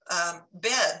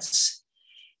beds.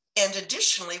 And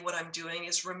additionally, what I'm doing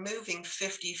is removing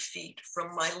 50 feet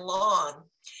from my lawn,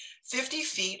 50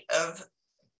 feet of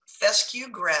fescue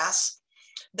grass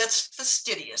that's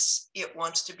fastidious. It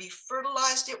wants to be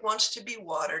fertilized, it wants to be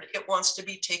watered, it wants to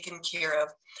be taken care of.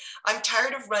 I'm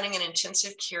tired of running an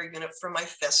intensive care unit for my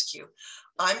fescue.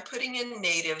 I'm putting in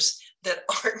natives that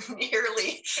aren't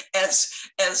nearly as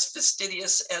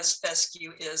fastidious as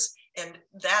fescue is, and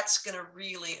that's going to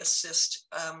really assist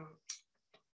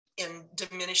in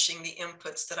diminishing the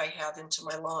inputs that I have into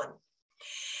my lawn.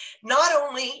 Not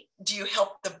only do you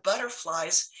help the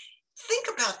butterflies, think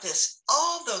about this,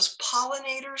 all those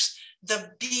pollinators, the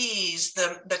bees,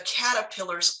 the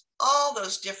caterpillars, all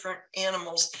those different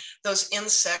animals, those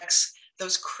insects,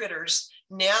 those critters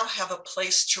now have a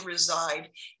place to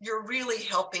reside. You're really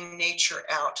helping nature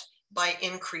out by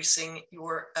increasing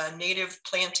your native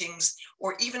plantings,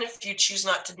 or even if you choose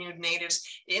not to do natives,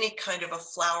 any kind of a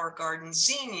flower garden,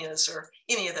 zinnias or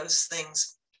any of those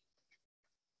things.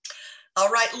 All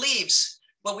right, leaves.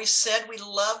 Well, we said we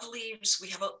love leaves.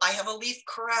 I have a leaf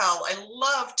corral. I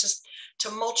love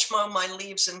to mulch mow my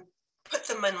leaves and put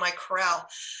them in my corral.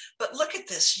 But look at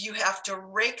this. You have to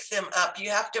rake them up. You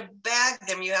have to bag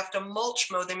them. You have to mulch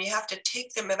mow them. You have to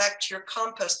take them back to your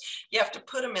compost. You have to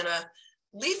put them in a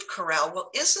leaf corral.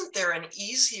 Well, isn't there an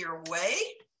easier way?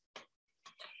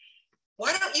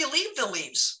 Why don't you leave the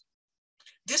leaves?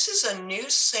 This is a new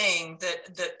saying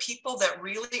that people that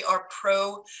really are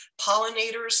pro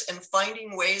pollinators and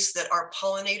finding ways that our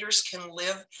pollinators can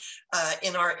live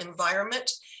in our environment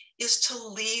is to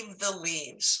leave the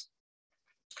leaves.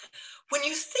 When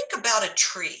you think about a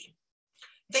tree,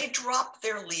 they drop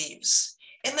their leaves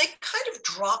and they kind of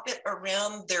drop it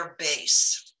around their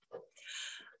base.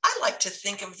 I like to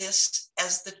think of this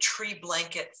as the tree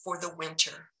blanket for the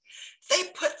winter. They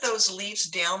put those leaves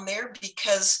down there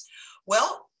because,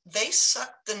 well, they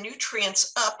suck the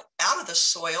nutrients up out of the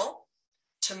soil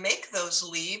to make those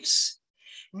leaves.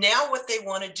 Now what they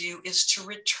want to do is to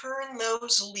return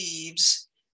those leaves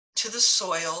to the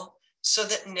soil so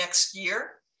that next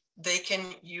year they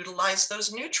can utilize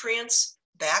those nutrients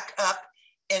back up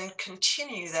and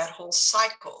continue that whole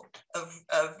cycle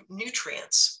of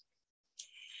nutrients.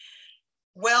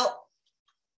 Well,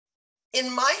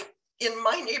 in my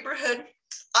neighborhood,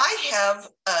 I have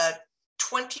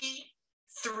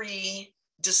 23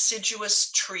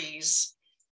 deciduous trees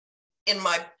in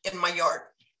my yard.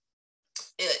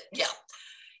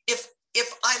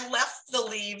 If I left the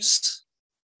leaves,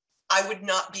 I would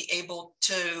not be able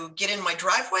to get in my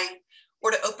driveway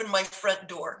or to open my front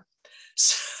door.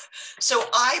 So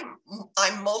I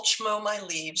mulch mow my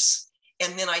leaves,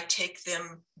 and then I take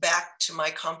them back to my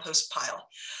compost pile.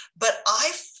 But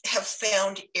I have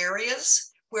found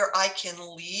areas where I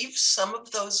can leave some of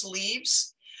those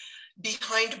leaves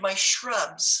behind my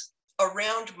shrubs,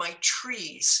 around my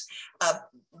trees,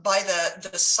 by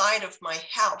the side of my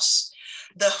house.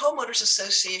 The homeowners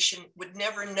association would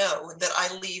never know that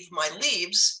I leave my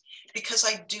leaves because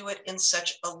I do it in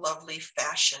such a lovely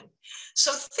fashion.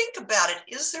 So think about it.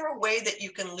 Is there a way that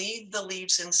you can leave the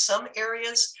leaves in some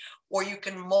areas, or you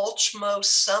can mulch mow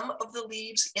some of the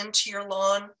leaves into your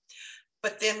lawn?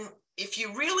 But then if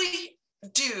you really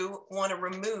do want to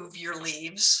remove your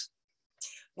leaves,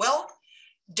 well,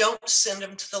 don't send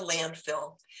them to the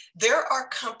landfill. There are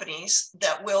companies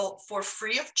that will, for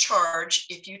free of charge,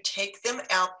 if you take them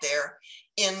out there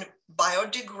in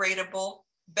biodegradable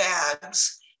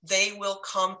bags, they will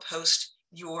compost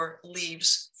your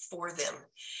leaves for them.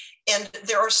 And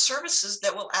there are services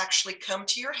that will actually come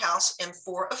to your house, and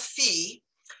for a fee,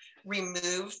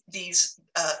 remove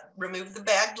remove the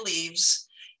bagged leaves,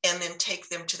 and then take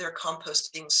them to their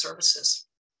composting services.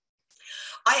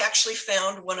 I actually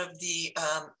found one of the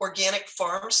organic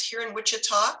farms here in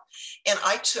Wichita, and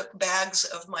I took bags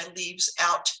of my leaves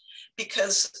out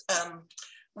because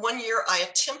one year I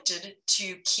attempted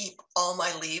to keep all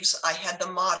my leaves. I had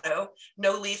the motto,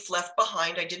 no leaf left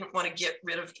behind. I didn't want to get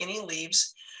rid of any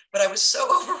leaves, but I was so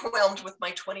overwhelmed with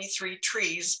my 23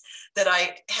 trees that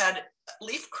I had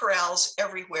leaf corrals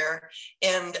everywhere,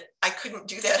 and I couldn't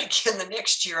do that again the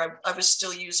next year. I was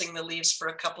still using the leaves for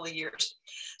a couple of years.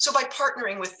 So by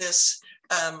partnering with this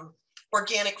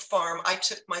organic farm, I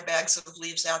took my bags of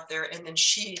leaves out there, and then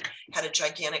she had a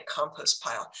gigantic compost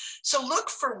pile. So look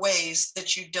for ways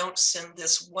that you don't send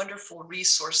this wonderful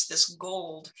resource, this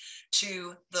gold,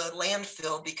 to the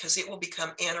landfill, because it will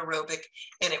become anaerobic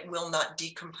and it will not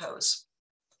decompose.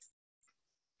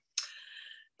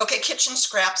 Okay, kitchen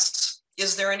scraps.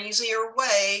 Is there an easier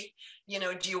way? You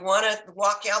know, do you want to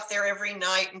walk out there every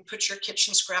night and put your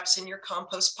kitchen scraps in your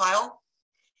compost pile?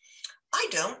 I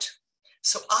don't.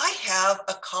 So I have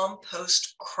a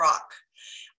compost crock.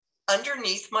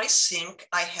 Underneath my sink,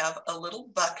 I have a little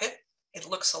bucket. It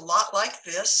looks a lot like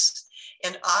this,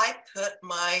 and I put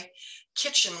my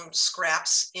kitchen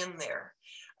scraps in there.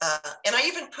 And I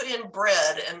even put in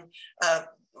bread, and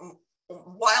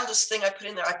wildest thing I put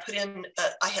in there,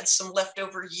 I had some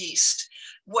leftover yeast.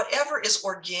 Whatever is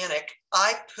organic,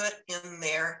 I put in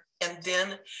there, and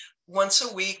then once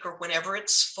a week or whenever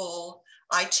it's full,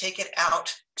 I take it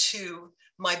out to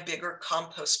my bigger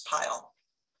compost pile.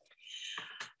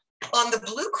 On the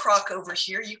blue crock over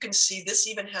here, you can see this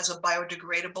even has a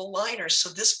biodegradable liner. So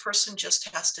this person just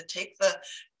has to take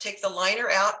the liner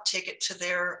out, take it to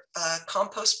their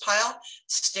compost pile,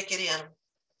 stick it in.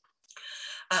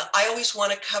 I always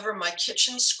want to cover my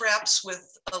kitchen scraps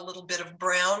with a little bit of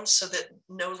brown so that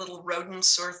no little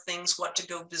rodents or things want to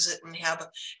go visit and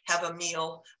have a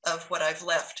meal of what I've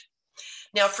left.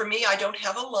 Now for me, I don't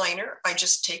have a liner. I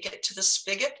just take it to the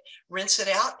spigot, rinse it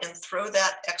out, and throw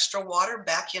that extra water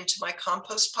back into my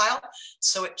compost pile,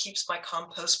 so it keeps my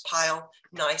compost pile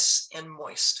nice and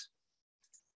moist.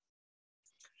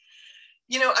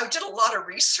 You know, I did a lot of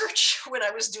research when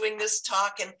I was doing this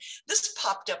talk, and this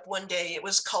popped up one day. It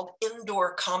was called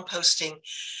indoor composting.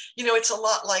 You know, it's a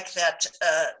lot like that.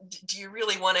 Do you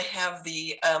really want to have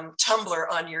the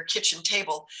tumbler on your kitchen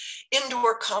table?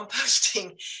 Indoor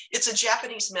composting, it's a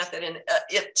Japanese method, and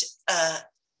it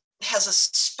has a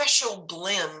special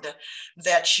blend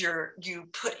that you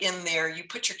put in there. You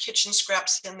put your kitchen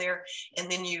scraps in there, and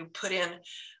then you put in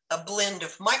a blend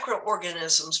of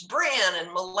microorganisms, bran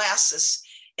and molasses,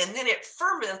 and then it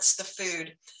ferments the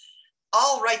food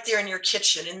all right there in your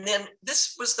kitchen. And then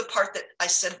this was the part that I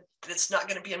said it's not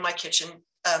going to be in my kitchen.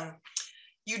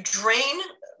 You drain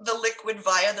the liquid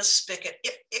via the spigot.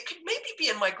 It could maybe be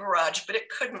in my garage, but it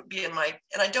couldn't be in my,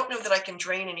 and I don't know that I can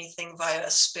drain anything via a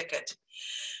spigot.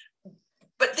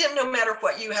 But then no matter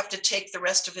what, you have to take the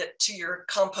rest of it to your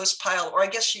compost pile, or I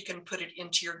guess you can put it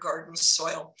into your garden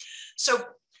soil. So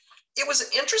it was an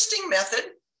interesting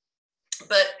method,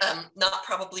 but not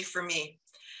probably for me.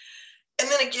 And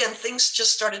then again, things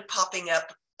just started popping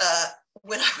up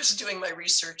when I was doing my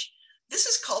research. This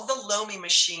is called the Lomi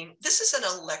machine. This is an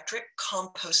electric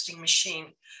composting machine.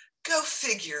 Go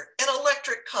figure, an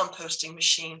electric composting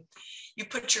machine. You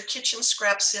put your kitchen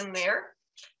scraps in there,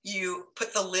 you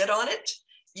put the lid on it,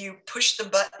 you push the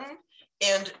button,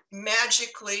 and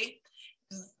magically,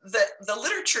 the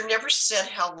literature never said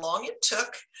how long it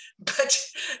took, but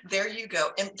there you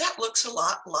go. And that looks a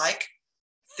lot like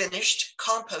finished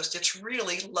compost. It's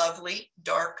really lovely,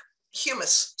 dark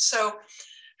humus. So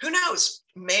who knows,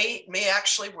 may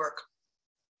actually work.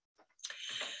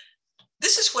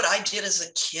 This is what I did as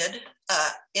a kid.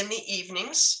 In the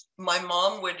evenings, my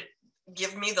mom would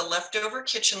give me the leftover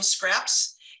kitchen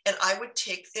scraps, and I would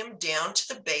take them down to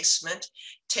the basement,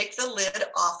 take the lid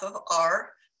off of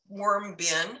our worm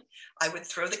bin. I would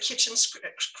throw the kitchen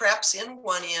scraps in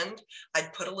one end.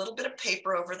 I'd put a little bit of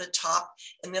paper over the top,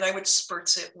 and then I would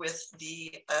spurts it with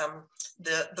the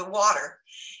water.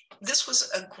 This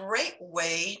was a great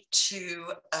way to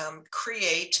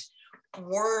create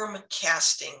worm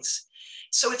castings.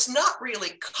 So it's not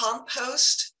really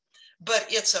compost, but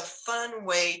it's a fun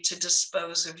way to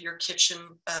dispose of your kitchen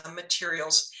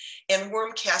materials. And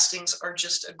worm castings are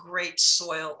just a great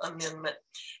soil amendment.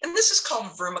 And this is called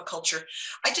vermiculture.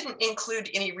 I didn't include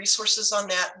any resources on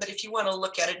that, but if you want to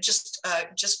look at it, just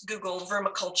Google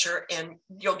vermiculture and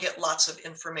you'll get lots of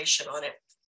information on it.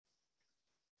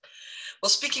 Well,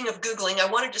 speaking of Googling,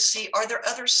 I wanted to see, are there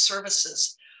other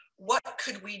services? what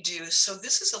could we do? So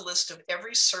this is a list of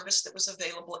every service that was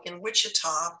available in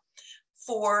Wichita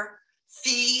for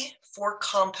fee for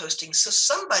composting. So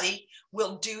somebody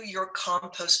will do your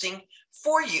composting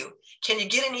for you. Can you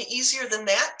get any easier than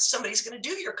that? Somebody's going to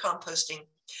do your composting.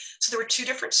 So there were two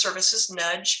different services,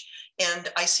 Nudge and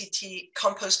ICT,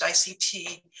 Compost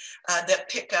ICT, that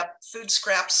pick up food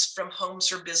scraps from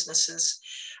homes or businesses.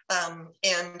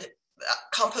 And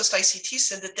Compost ICT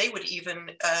said that they would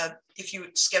even, if you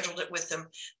scheduled it with them,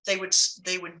 they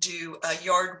would do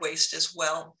yard waste as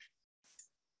well.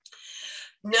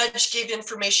 Nudge gave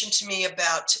information to me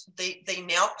about they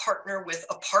now partner with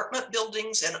apartment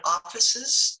buildings and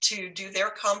offices to do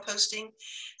their composting.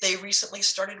 They recently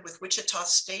started with Wichita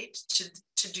State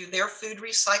to do their food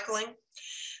recycling.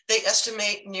 They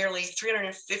estimate nearly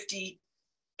 350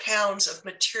 pounds of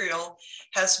material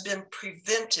has been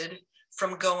prevented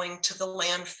from going to the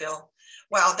landfill.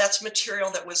 Wow, that's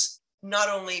material that was not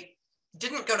only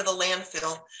didn't go to the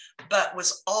landfill, but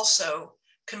was also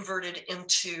converted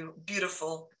into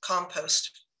beautiful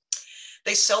compost.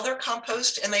 They sell their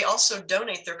compost and they also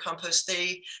donate their compost.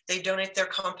 They donate their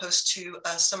compost to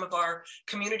some of our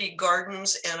community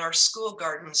gardens and our school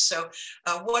gardens. So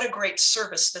what a great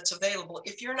service that's available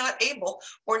if you're not able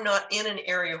or not in an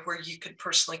area where you could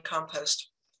personally compost.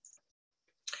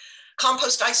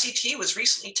 Compost ICT was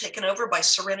recently taken over by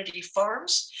Serenity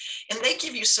Farms, and they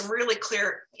give you some really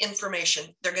clear information.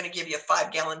 They're going to give you a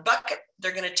 5-gallon bucket.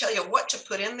 They're going to tell you what to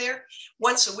put in there.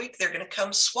 Once a week, they're going to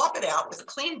come swap it out with a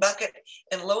clean bucket,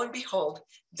 and lo and behold,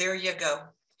 there you go.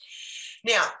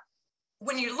 Now,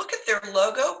 when you look at their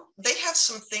logo, they have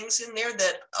some things in there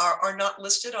that are not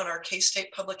listed on our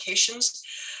K-State publications.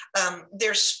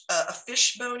 There's a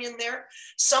fish bone in there.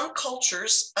 Some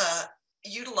cultures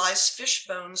utilize fish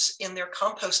bones in their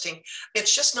composting.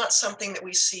 It's just not something that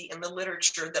we see in the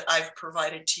literature that I've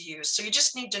provided to you. So you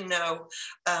just need to know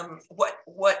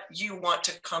what you want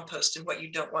to compost and what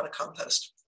you don't want to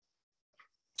compost.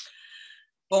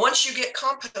 Well, once you get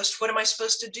compost, what am I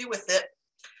supposed to do with it?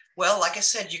 Well, like I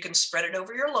said, you can spread it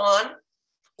over your lawn,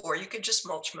 or you could just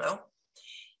mulch mow.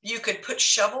 You could put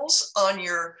shovels on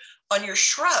your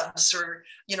shrubs, or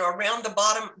around the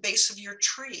bottom base of your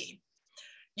tree.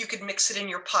 You could mix it in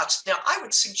your pots. Now, I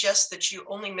would suggest that you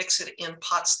only mix it in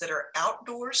pots that are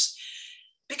outdoors,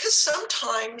 because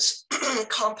sometimes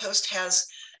compost has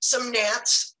some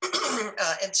gnats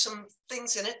and some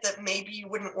things in it that maybe you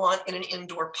wouldn't want in an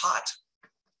indoor pot.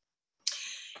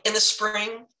 In the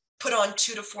spring, put on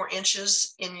 2 to 4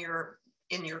 inches in your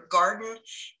garden,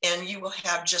 and you will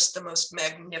have just the most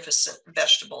magnificent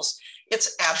vegetables.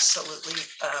 It's absolutely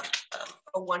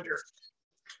a wonder.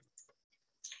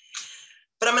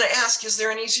 But I'm going to ask, is there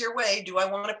an easier way? Do I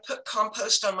want to put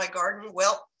compost on my garden?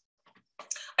 Well,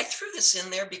 I threw this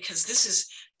in there because this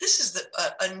is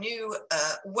a new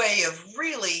way of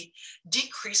really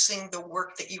decreasing the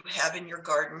work that you have in your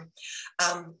garden.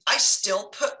 I still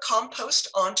put compost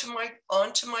onto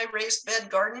my raised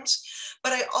bed gardens,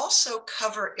 but I also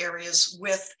cover areas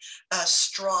with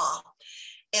straw.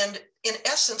 And in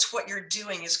essence, what you're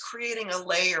doing is creating a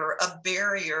layer, a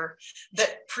barrier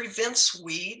that prevents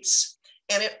weeds.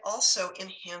 And it also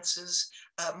enhances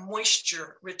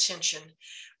moisture retention.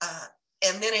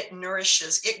 And then it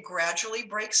nourishes, it gradually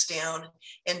breaks down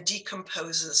and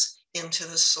decomposes into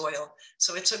the soil.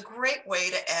 So it's a great way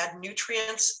to add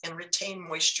nutrients and retain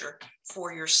moisture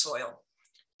for your soil.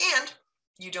 And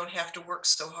you don't have to work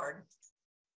so hard.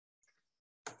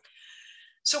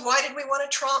 So why did we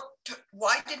want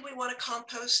to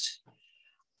compost?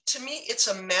 To me, it's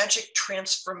a magic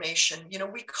transformation.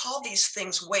 We call these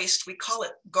things waste. We call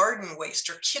it garden waste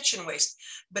or kitchen waste,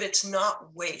 but it's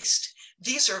not waste.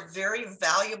 These are very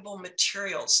valuable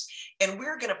materials, and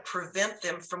we're going to prevent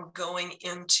them from going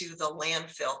into the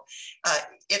landfill.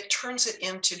 It turns it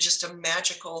into just a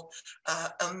magical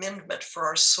amendment for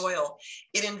our soil.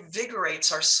 It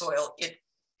invigorates our soil. It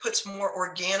puts more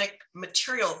organic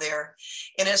material there.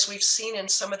 And as we've seen in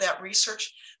some of that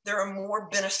research, there are more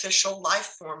beneficial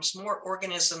life forms, more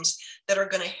organisms that are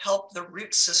going to help the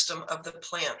root system of the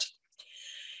plant.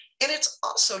 And it's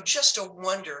also just a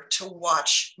wonder to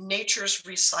watch nature's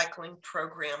recycling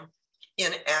program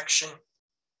in action.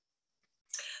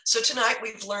 So tonight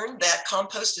we've learned that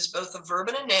compost is both a verb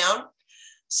and a noun.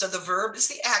 So the verb is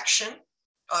the action,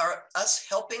 us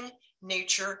helping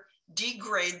nature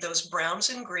degrade those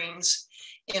browns and greens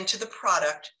into the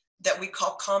product that we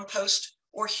call compost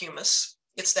or humus.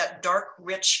 It's that dark,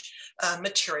 rich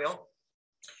material.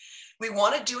 We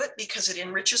want to do it because it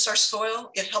enriches our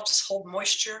soil, it helps hold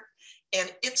moisture,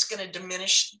 and it's going to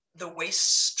diminish the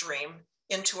waste stream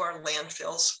into our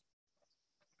landfills.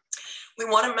 We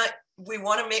want We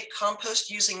want to make compost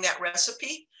using that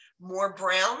recipe, more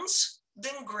browns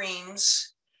than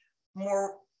greens,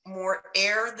 more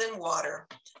air than water.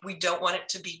 We don't want it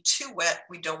to be too wet.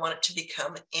 We don't want it to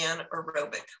become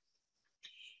anaerobic.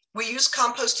 We use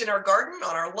compost in our garden,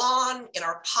 on our lawn, in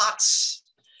our pots,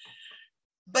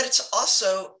 but it's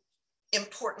also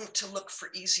important to look for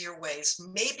easier ways.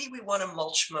 Maybe we want to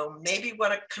mulch mow. Maybe we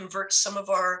want to convert some of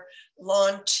our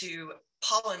lawn to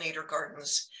pollinator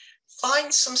gardens.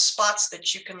 Find some spots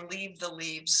that you can leave the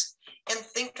leaves and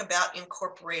think about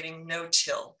incorporating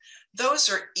no-till. Those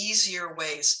are easier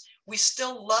ways. We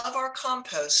still love our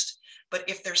compost, but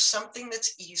if there's something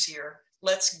that's easier,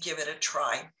 let's give it a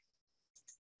try.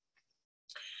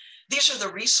 These are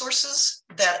the resources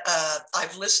that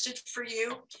I've listed for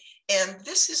you. And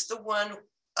this is the one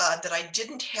that I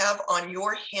didn't have on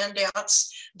your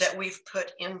handouts that we've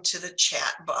put into the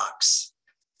chat box.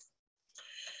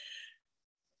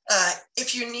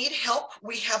 If you need help,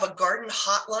 we have a garden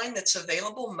hotline that's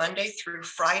available Monday through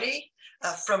Friday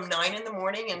from 9 in the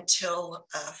morning until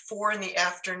 4 in the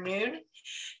afternoon.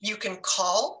 You can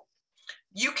call.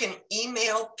 You can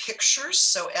email pictures.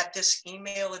 So at this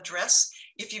email address,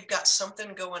 if you've got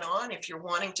something going on, if you're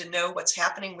wanting to know what's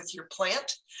happening with your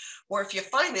plant, or if you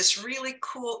find this really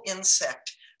cool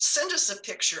insect, send us a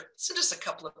picture, send us a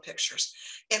couple of pictures,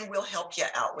 and we'll help you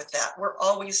out with that. We're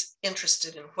always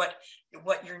interested in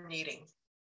what you're needing.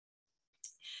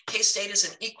 K-State is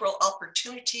an equal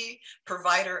opportunity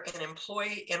provider and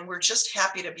employee, and we're just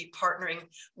happy to be partnering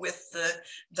with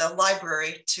the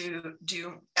library to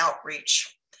do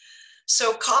outreach.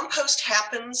 So compost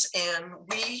happens and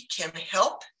we can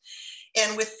help.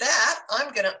 And with that,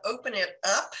 I'm going to open it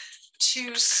up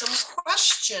to some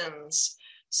questions.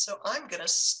 So I'm going to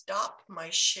stop my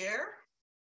share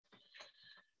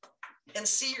and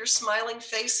see your smiling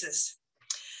faces.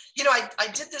 You know, I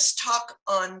did this talk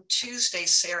on Tuesday,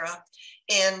 Sarah,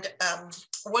 and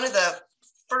one of the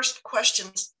first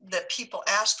questions that people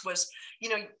asked was, you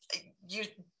know, you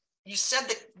said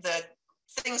that the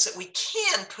things that we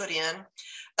can put in,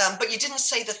 but you didn't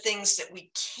say the things that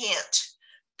we can't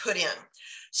put in.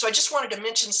 So I just wanted to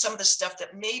mention some of the stuff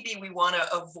that maybe we want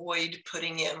to avoid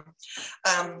putting in.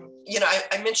 You know,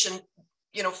 I mentioned,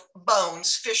 you know,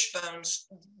 bones, fish bones.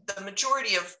 The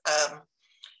majority of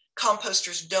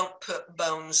composters don't put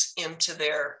bones into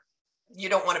their, you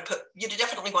don't want to put, you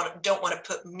definitely don't want to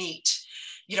put meat.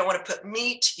 You don't want to put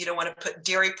meat. You don't want to put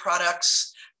dairy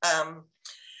products.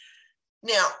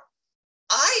 Now,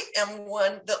 I am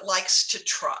one that likes to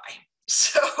try.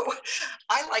 So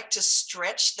I like to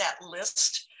stretch that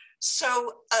list.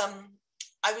 So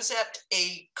I was at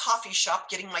a coffee shop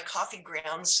getting my coffee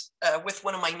grounds with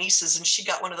one of my nieces, and she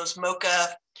got one of those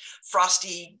mocha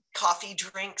frosty coffee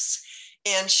drinks.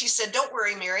 And she said, "Don't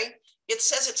worry, Mary, it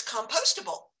says it's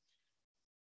compostable."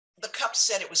 The cup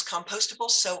said it was compostable,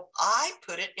 so I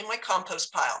put it in my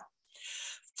compost pile.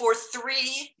 For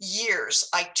 3 years,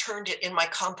 I turned it in my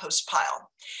compost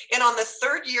pile. And on the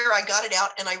third year, I got it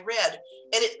out and I read,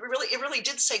 and it really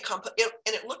did say compost,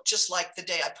 and it looked just like the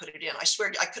day I put it in. I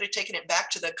swear I could have taken it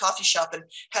back to the coffee shop and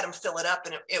had them fill it up,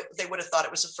 and they would have thought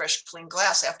it was a fresh, clean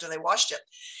glass after they washed it.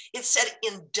 It said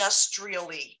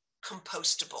industrially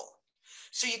compostable.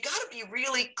 So you got to be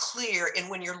really clear in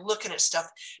when you're looking at stuff,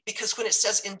 because when it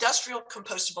says industrial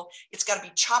compostable, it's got to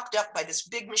be chopped up by this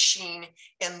big machine,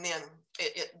 and then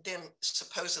then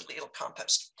supposedly it'll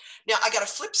compost. Now I got a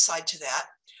flip side to that.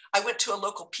 I went to a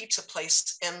local pizza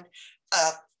place, and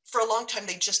for a long time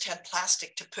they just had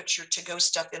plastic to put your to-go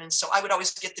stuff in, and so I would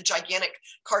always get the gigantic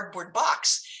cardboard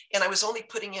box, and I was only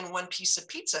putting in one piece of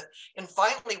pizza. And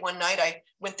finally one night I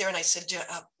went there and I said,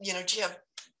 you know, do you have,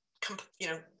 you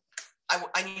know,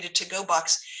 I need a to-go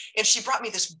box. And she brought me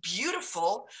this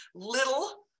beautiful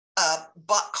little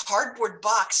cardboard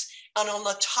box. And on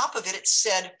the top of it, it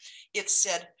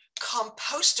said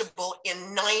compostable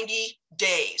in 90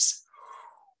 days.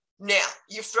 Now,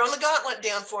 you've thrown the gauntlet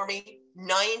down for me,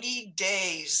 90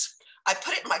 days. I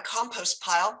put it in my compost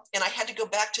pile, and I had to go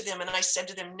back to them, and I said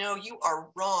to them, "No, you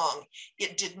are wrong.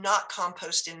 It did not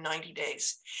compost in 90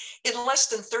 days. In less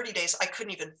than 30 days, I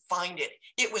couldn't even find it.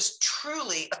 It was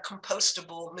truly a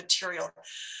compostable material."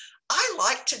 I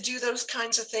like to do those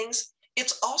kinds of things.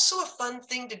 It's also a fun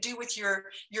thing to do with your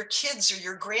kids or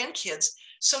your grandkids.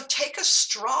 So take a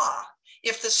straw.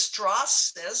 If the straw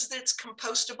says that it's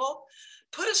compostable,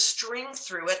 put a string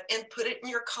through it and put it in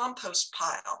your compost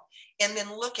pile, and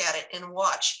then look at it and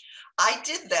watch. I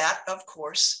did that, of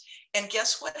course, and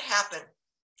guess what happened?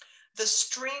 The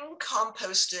string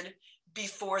composted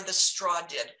before the straw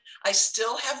did. I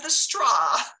still have the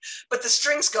straw, but the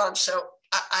string's gone, so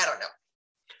I don't know.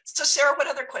 So Sarah, what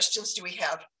other questions do we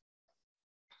have?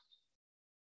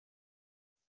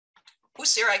 Oh,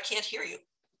 Sarah, I can't hear you.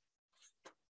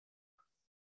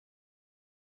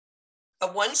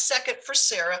 1 second for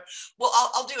Sarah. Well,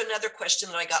 I'll do another question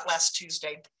that I got last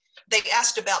Tuesday. They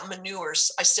asked about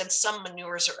manures. I said some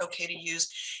manures are okay to use.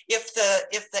 If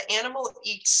the animal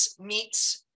eats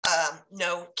meats,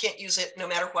 no, can't use it no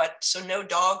matter what. So no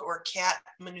dog or cat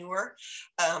manure.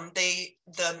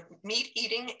 The meat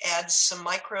eating adds some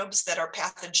microbes that are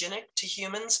pathogenic to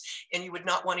humans, and you would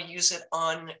not want to use it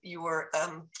on your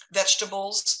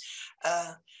vegetables.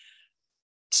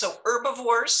 So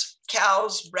herbivores,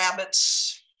 cows,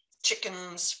 rabbits,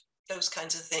 chickens, those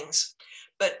kinds of things.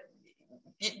 But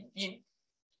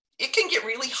it can get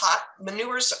really hot.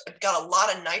 Manures got a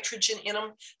lot of nitrogen in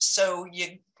them, so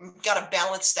you got to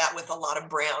balance that with a lot of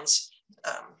browns.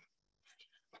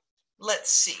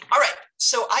 Let's see. All right,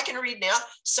 so I can read now.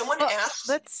 Someone asked.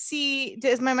 Let's see.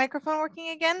 Is my microphone working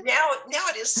again? Now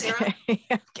it is, Sarah. Okay.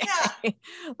 Yeah.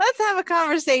 Let's have a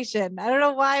conversation. I don't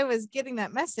know why I was getting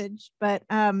that message, but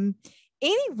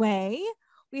anyway,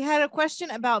 we had a question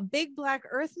about big black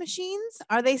earth machines.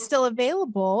 Are they still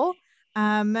available?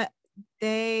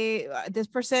 This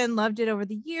person loved it over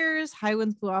the years. High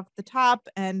winds blew off the top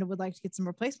and would like to get some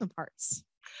replacement parts.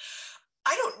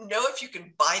 I don't know if you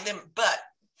can buy them, but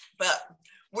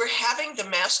we're having the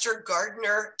Master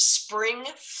Gardener Spring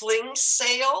Fling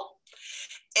Sale.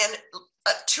 And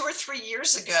 2 or 3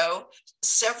 years ago,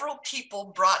 several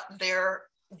people brought their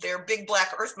big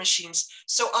black earth machines.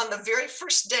 So on the very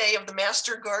first day of the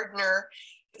Master Gardener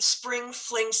Spring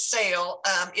Fling Sale,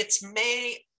 it's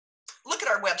May. Look at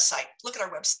our website.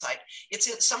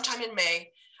 It's sometime in May.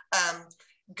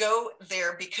 Go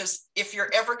there, because if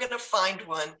you're ever going to find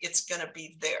one, it's going to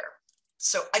be there.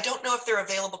 So I don't know if they're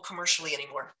available commercially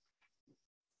anymore.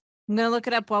 I'm going to look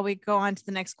it up while we go on to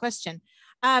the next question.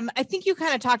 I think you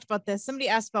kind of talked about this. Somebody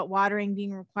asked about watering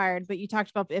being required, but you talked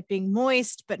about it being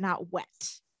moist, but not wet.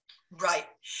 Right.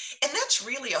 And that's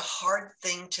really a hard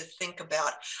thing to think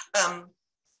about.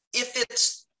 If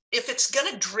it's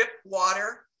going to drip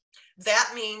water,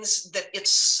 that means that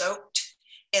it's soaked,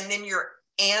 and then you're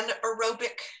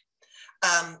anaerobic.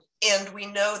 And we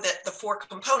know that the 4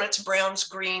 components, browns,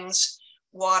 greens,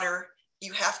 water,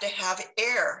 you have to have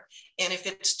air. And if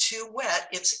it's too wet,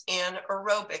 it's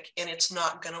anaerobic, and it's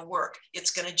not going to work.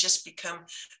 It's going to just become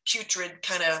putrid,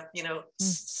 kind of,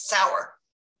 sour.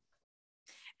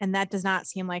 And that does not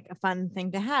seem like a fun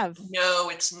thing to have. No,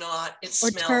 it's not. It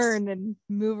smells. Or turn and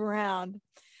move around.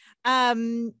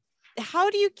 How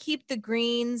do you keep the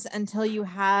greens until you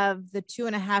have the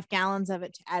 2.5 gallons of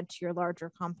it to add to your larger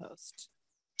compost?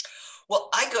 Well,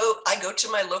 I go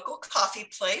to my local coffee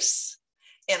place,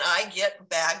 and I get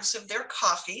bags of their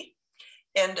coffee,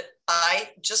 and I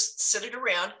just sit it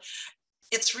around.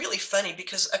 It's really funny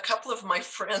because a couple of my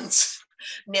friends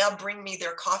now bring me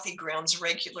their coffee grounds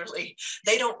regularly.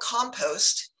 They don't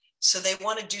compost, so they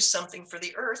want to do something for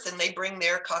the earth, and they bring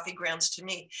their coffee grounds to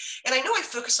me. And I know I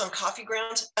focus on coffee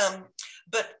grounds,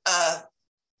 but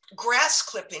grass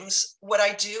clippings, what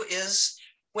I do is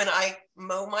when I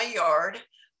mow my yard,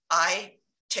 I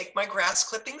take my grass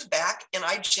clippings back and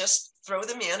I just throw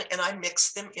them in, and I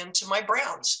mix them into my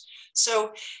browns.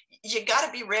 So you got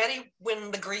to be ready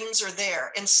when the greens are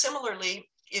there. And similarly,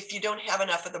 if you don't have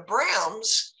enough of the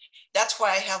browns, that's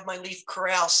why I have my leaf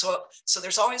corral. So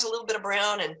there's always a little bit of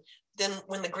brown, and then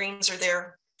when the greens are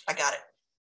there, I got it.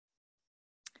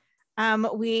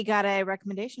 We got a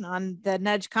recommendation on the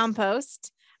Nudge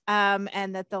Compost,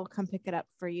 and that they'll come pick it up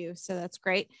for you. So that's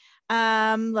great.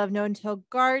 Love no till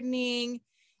gardening.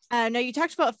 Now you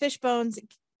talked about fish bones.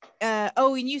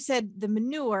 And you said the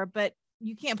manure, but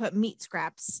you can't put meat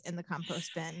scraps in the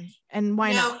compost bin. And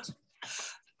why not?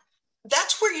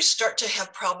 That's where you start to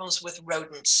have problems with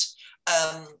rodents.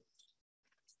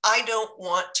 I don't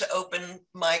want to open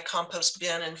my compost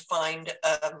bin and find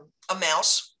a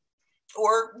mouse,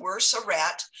 or worse, a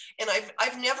rat. And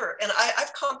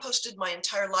I've composted my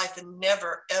entire life and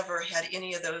never ever had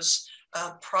any of those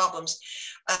problems.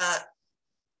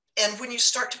 And when you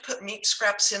start to put meat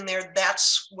scraps in there,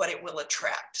 that's what it will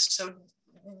attract. So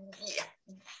yeah,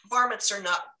 varmints are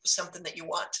not something that you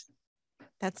want.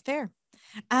 That's fair.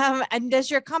 And does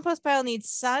your compost pile need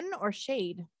sun or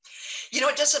shade?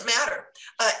 It doesn't matter.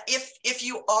 If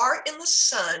you are in the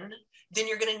sun, then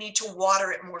you're going to need to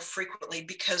water it more frequently,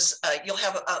 because you'll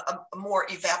have a more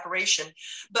evaporation.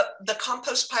 But the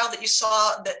compost pile that you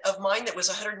saw of mine that was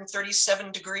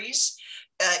 137 degrees,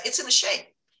 it's in the shade.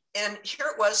 And here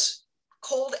it was,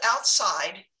 cold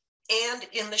outside and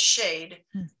in the shade,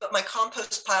 but my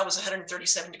compost pile was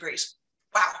 137 degrees.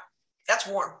 Wow, that's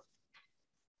warm.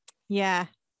 Yeah.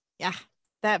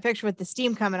 That picture with the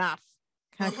steam coming off,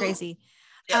 kind of crazy.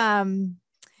 Yeah.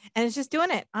 and it's just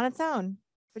doing it on its own,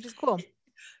 which is cool.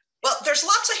 Well, there's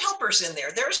lots of helpers in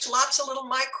there. There's lots of little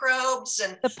microbes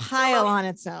and the pile on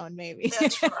its own, maybe.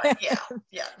 That's right. Yeah.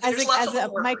 Yeah. There's lots of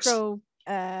little micro,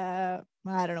 I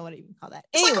don't know what you even call that.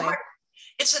 It's anyway. like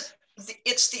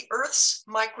it's the Earth's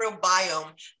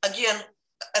microbiome. Again,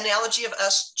 analogy of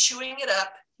us chewing it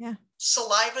up,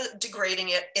 saliva degrading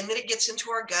it, and then it gets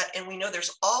into our gut, and we know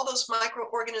there's all those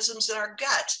microorganisms in our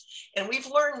gut. And we've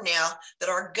learned now that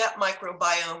our gut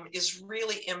microbiome is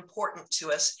really important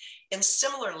to us. And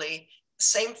similarly,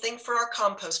 same thing for our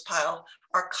compost pile,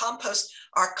 our compost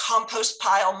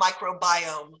pile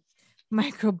microbiome.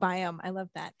 Microbiome, I love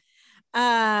that.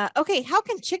 Okay, how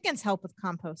can chickens help with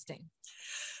composting?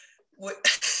 Well,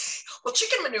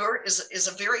 chicken manure is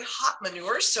a very hot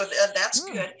manure, so that's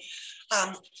good.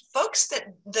 Folks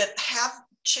that have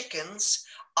chickens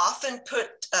often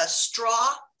put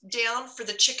straw down for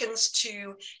the chickens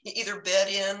to either bed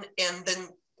in and then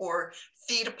or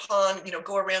feed upon,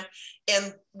 go around.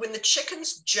 And when the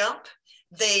chickens jump,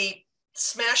 they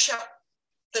smash up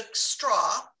the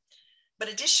straw, but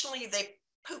additionally they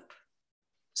poop.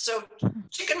 So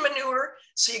chicken manure,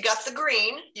 so you got the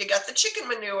green, you got the chicken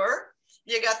manure,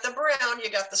 you got the brown,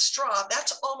 you got the straw.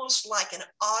 That's almost like an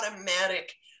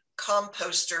automatic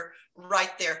composter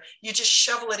right there. You just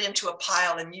shovel it into a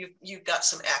pile and you've got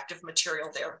some active material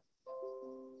there.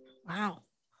 Wow.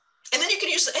 And then you can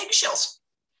use the eggshells.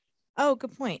 Oh,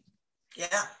 good point.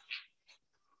 Yeah.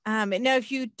 Now,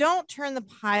 if you don't turn the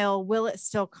pile, will it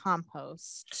still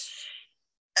compost?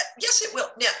 Yes, it will.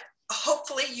 Now,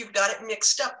 hopefully you've got it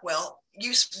mixed up well.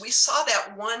 We saw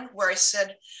that one where I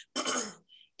said,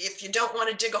 if you don't want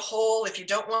to dig a hole, if you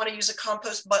don't want to use a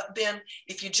compost bin,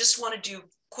 if you just want to do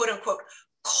quote unquote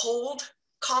cold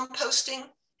composting,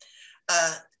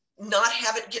 not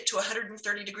have it get to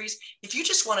 130 degrees. If you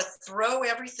just want to throw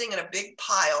everything in a big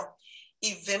pile,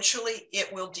 eventually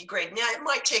it will degrade. Now, it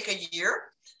might take a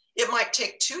year, it might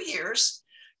take 2 years,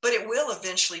 but it will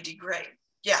eventually degrade.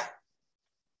 Yeah.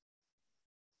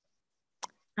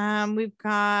 We've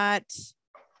got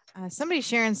somebody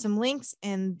sharing some links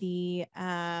in the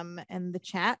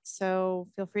chat, so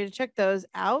feel free to check those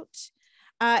out.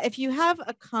 If you have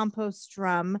a compost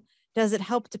drum, does it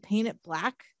help to paint it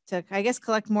black to, I guess,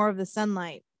 collect more of the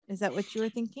sunlight? Is that what you were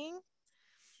thinking?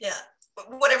 Yeah,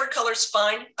 whatever color's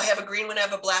fine. I have a green one, I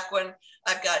have a black one.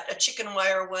 I've got a chicken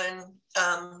wire one.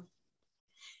 I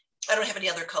don't have any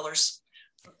other colors.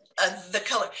 The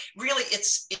color, really,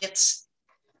 it's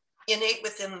innate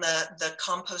within the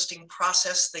composting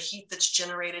process, the heat that's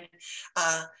generated.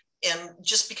 And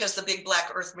just because the big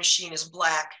black earth machine is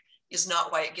black is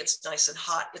not why it gets nice and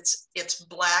hot. It's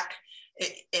black,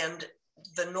 and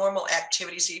the normal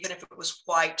activities, even if it was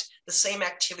white, the same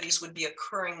activities would be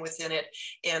occurring within it.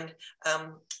 And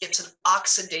it's an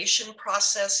oxidation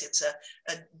process, it's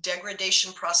a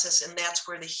degradation process, and that's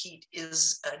where the heat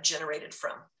is generated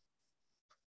from.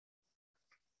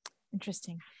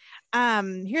 Interesting.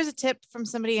 Here's a tip from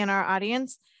somebody in our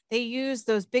audience. They use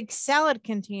those big salad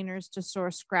containers to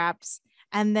store scraps,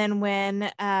 and then when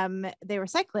they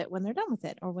recycle it when they're done with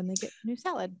it or when they get new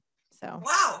salad. So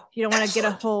wow, you don't want to get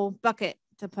a whole bucket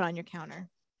to put on your counter.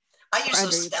 I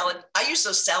use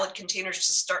those salad containers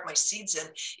to start my seeds in.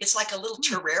 It's like a little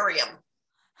terrarium.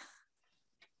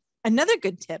 Another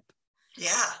good tip.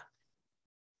 Yeah.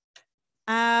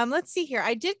 Let's see here.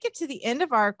 I did get to the end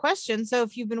of our question. So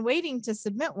if you've been waiting to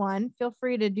submit one, feel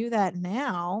free to do that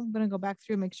now. I'm going to go back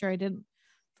through, make sure I didn't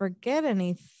forget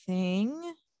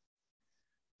anything.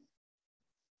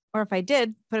 Or if I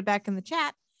did, put it back in the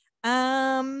chat.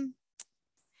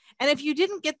 And if you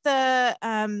didn't get the,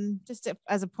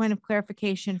 as a point of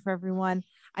clarification for everyone,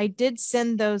 I did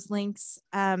send those links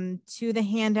to the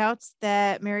handouts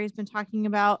that Mary's been talking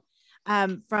about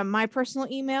from my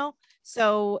personal email.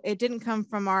 So it didn't come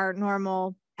from our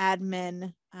normal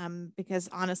admin because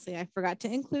honestly, I forgot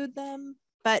to include them.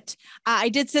 But I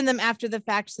did send them after the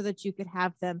fact so that you could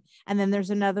have them. And then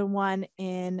there's another one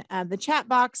in the chat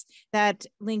box that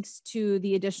links to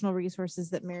the additional resources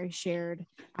that Mary shared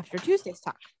after Tuesday's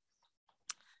talk.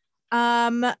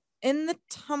 In the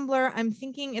tumbler, I'm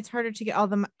thinking it's harder to get all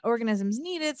the organisms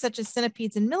needed, such as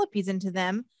centipedes and millipedes, into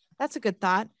them. That's a good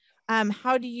thought.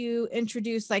 How do you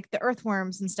introduce like the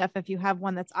earthworms and stuff if you have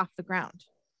one that's off the ground?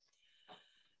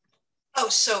 Oh,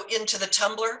 so into the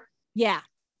tumbler? Yeah.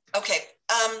 Okay.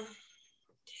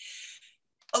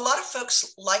 A lot of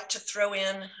folks like to throw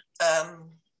in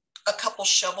a couple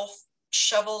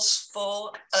shovels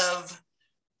full of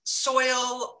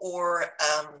soil, or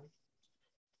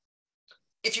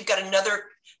if you've got another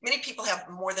many people have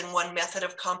more than one method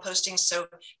of composting. So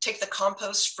take the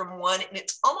compost from one, and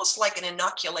it's almost like an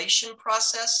inoculation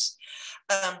process.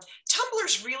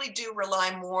 Tumblers really do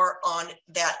rely more on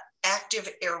that active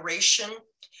aeration.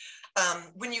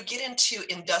 When you get into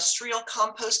industrial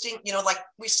composting, like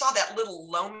we saw that little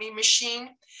loamy machine,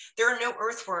 there are no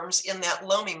earthworms in that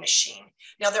loamy machine.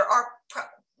 Now there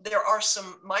are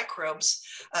some microbes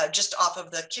just off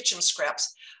of the kitchen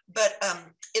scraps, but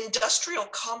industrial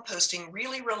composting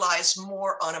really relies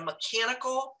more on a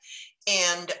mechanical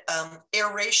and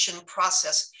aeration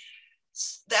process.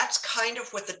 That's kind of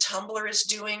what the tumbler is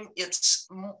doing. It's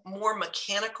more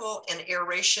mechanical and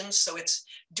aeration, so it's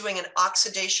doing an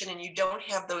oxidation, and you don't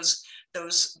have those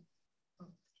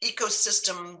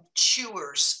ecosystem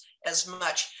chewers as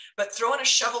much. But throwing a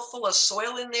shovel full of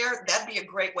soil in there, that'd be a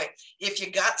great way. If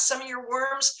you got some of your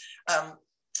worms,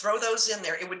 throw those in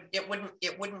there.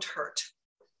 It wouldn't hurt.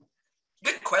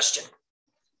 Good question.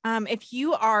 If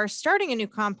you are starting a new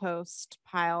compost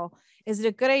pile, is it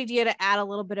a good idea to add a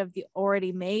little bit of the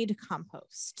already made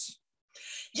compost?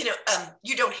 You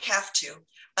don't have to.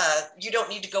 You don't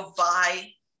need to go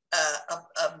buy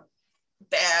a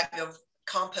bag of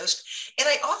compost. And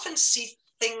I often see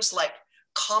things like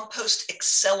compost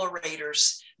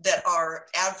accelerators that are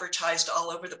advertised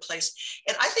all over the place.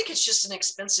 And I think it's just an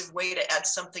expensive way to add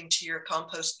something to your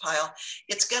compost pile.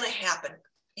 It's going to happen.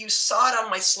 You saw it on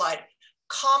my slide.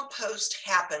 Compost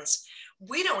happens.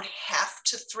 We don't have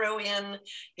to throw in,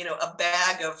 a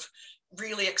bag of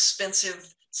really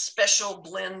expensive special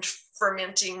blend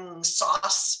fermenting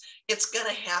sauce. It's going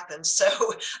to happen. So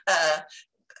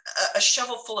a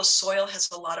shovel full of soil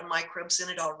has a lot of microbes in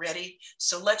it already.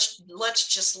 So let's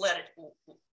just let it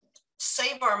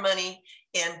save our money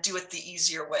and do it the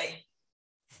easier way.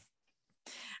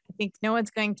 I think no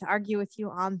one's going to argue with you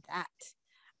on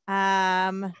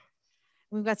that.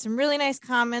 We've got some really nice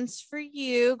comments for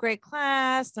you. Great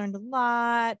class, learned a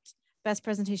lot. Best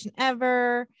presentation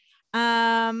ever. So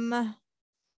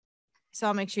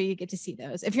I'll make sure you get to see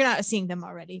those. If you're not seeing them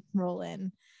already, roll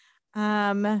in.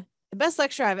 The best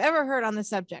lecture I've ever heard on the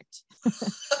subject.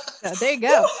 So there you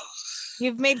go.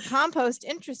 You've made compost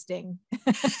interesting.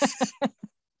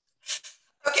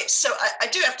 Okay, so I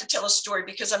do have to tell a story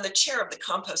because I'm the chair of the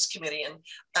compost committee, and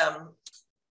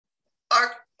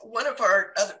one of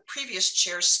our other previous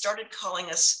chairs started calling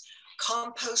us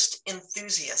compost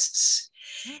enthusiasts.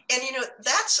 And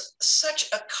that's such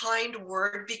a kind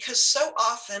word, because so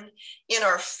often in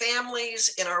our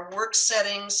families, in our work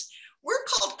settings, we're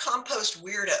called compost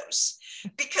weirdos,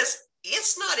 because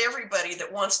it's not everybody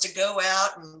that wants to go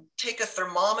out and take a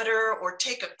thermometer or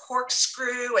take a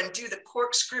corkscrew and do the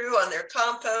corkscrew on their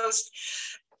compost.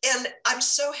 And I'm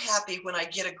so happy when I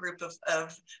get a group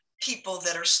of people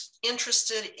that are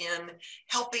interested in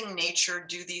helping nature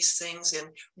do these things, and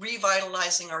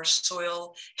revitalizing our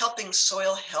soil, helping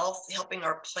soil health, helping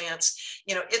our plants.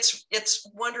 It's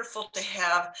wonderful to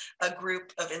have a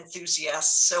group of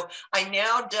enthusiasts. So I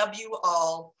now dub you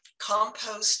all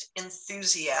compost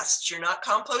enthusiasts. You're not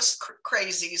compost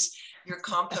crazies, you're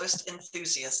compost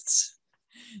enthusiasts.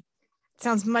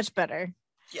 Sounds much better.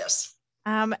 Yes.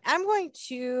 I'm going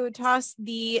to toss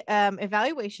the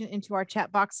evaluation into our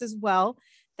chat box as well.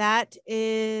 That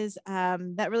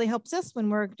really helps us when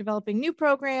we're developing new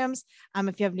programs.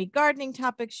 If you have any gardening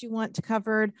topics you want to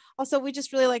covered. Also, we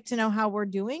just really like to know how we're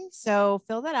doing. So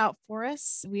fill that out for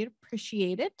us. We'd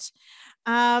appreciate it.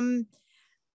 And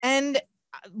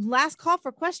last call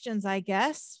for questions, I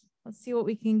guess. Let's see what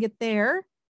we can get there.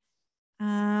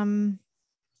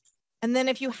 And then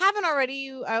if you haven't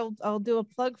already, I'll do a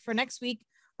plug for next week.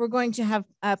 We're going to have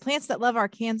Plants That Love Our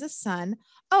Kansas Sun.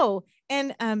 Oh,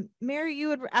 and Mary,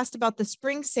 you had asked about the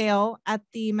spring sale at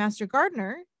the Master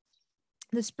Gardener.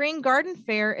 The Spring Garden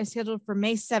Fair is scheduled for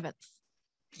May 7th.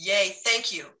 Yay,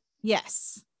 thank you.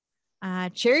 Yes.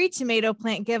 Cherry tomato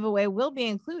plant giveaway will be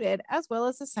included, as well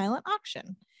as a silent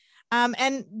auction.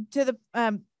 And to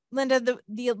the Linda,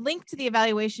 the link to the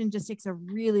evaluation just takes a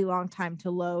really long time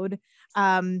to load.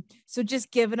 So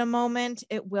just give it a moment.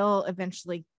 It will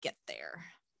eventually get there.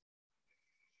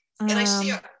 And I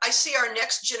see our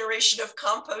next generation of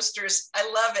composters. I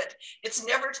love it. It's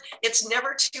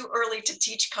never too early to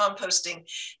teach composting.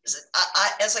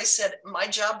 As I said, my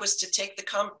job was to take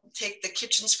the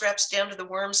kitchen scraps down to the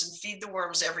worms and feed the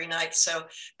worms every night. So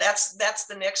that's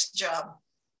the next job.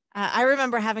 I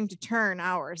remember having to turn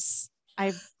ours.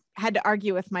 I had to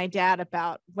argue with my dad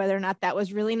about whether or not that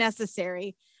was really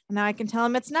necessary. And now I can tell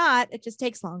him it's not. It just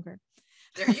takes longer.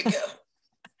 There you go.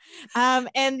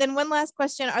 And then one last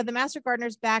question. Are the Master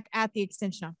Gardeners back at the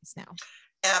Extension office now?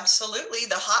 Absolutely.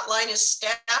 The hotline is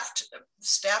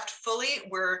staffed fully.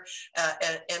 We're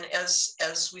and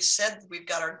as we said, we've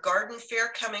got our garden fair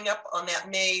coming up on that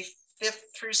May 5th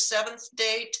through 7th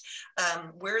date.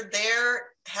 We're there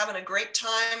having a great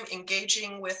time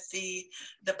engaging with the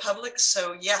public.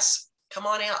 So yes, come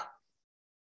on out.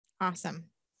 Awesome.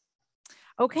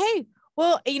 Okay.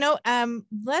 Well,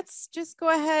 let's just go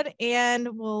ahead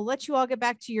and we'll let you all get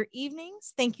back to your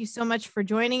evenings. Thank you so much for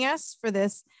joining us for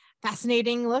this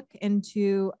fascinating look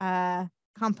into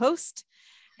compost.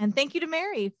 And thank you to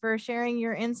Mary for sharing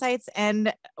your insights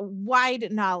and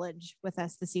wide knowledge with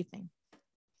us this evening.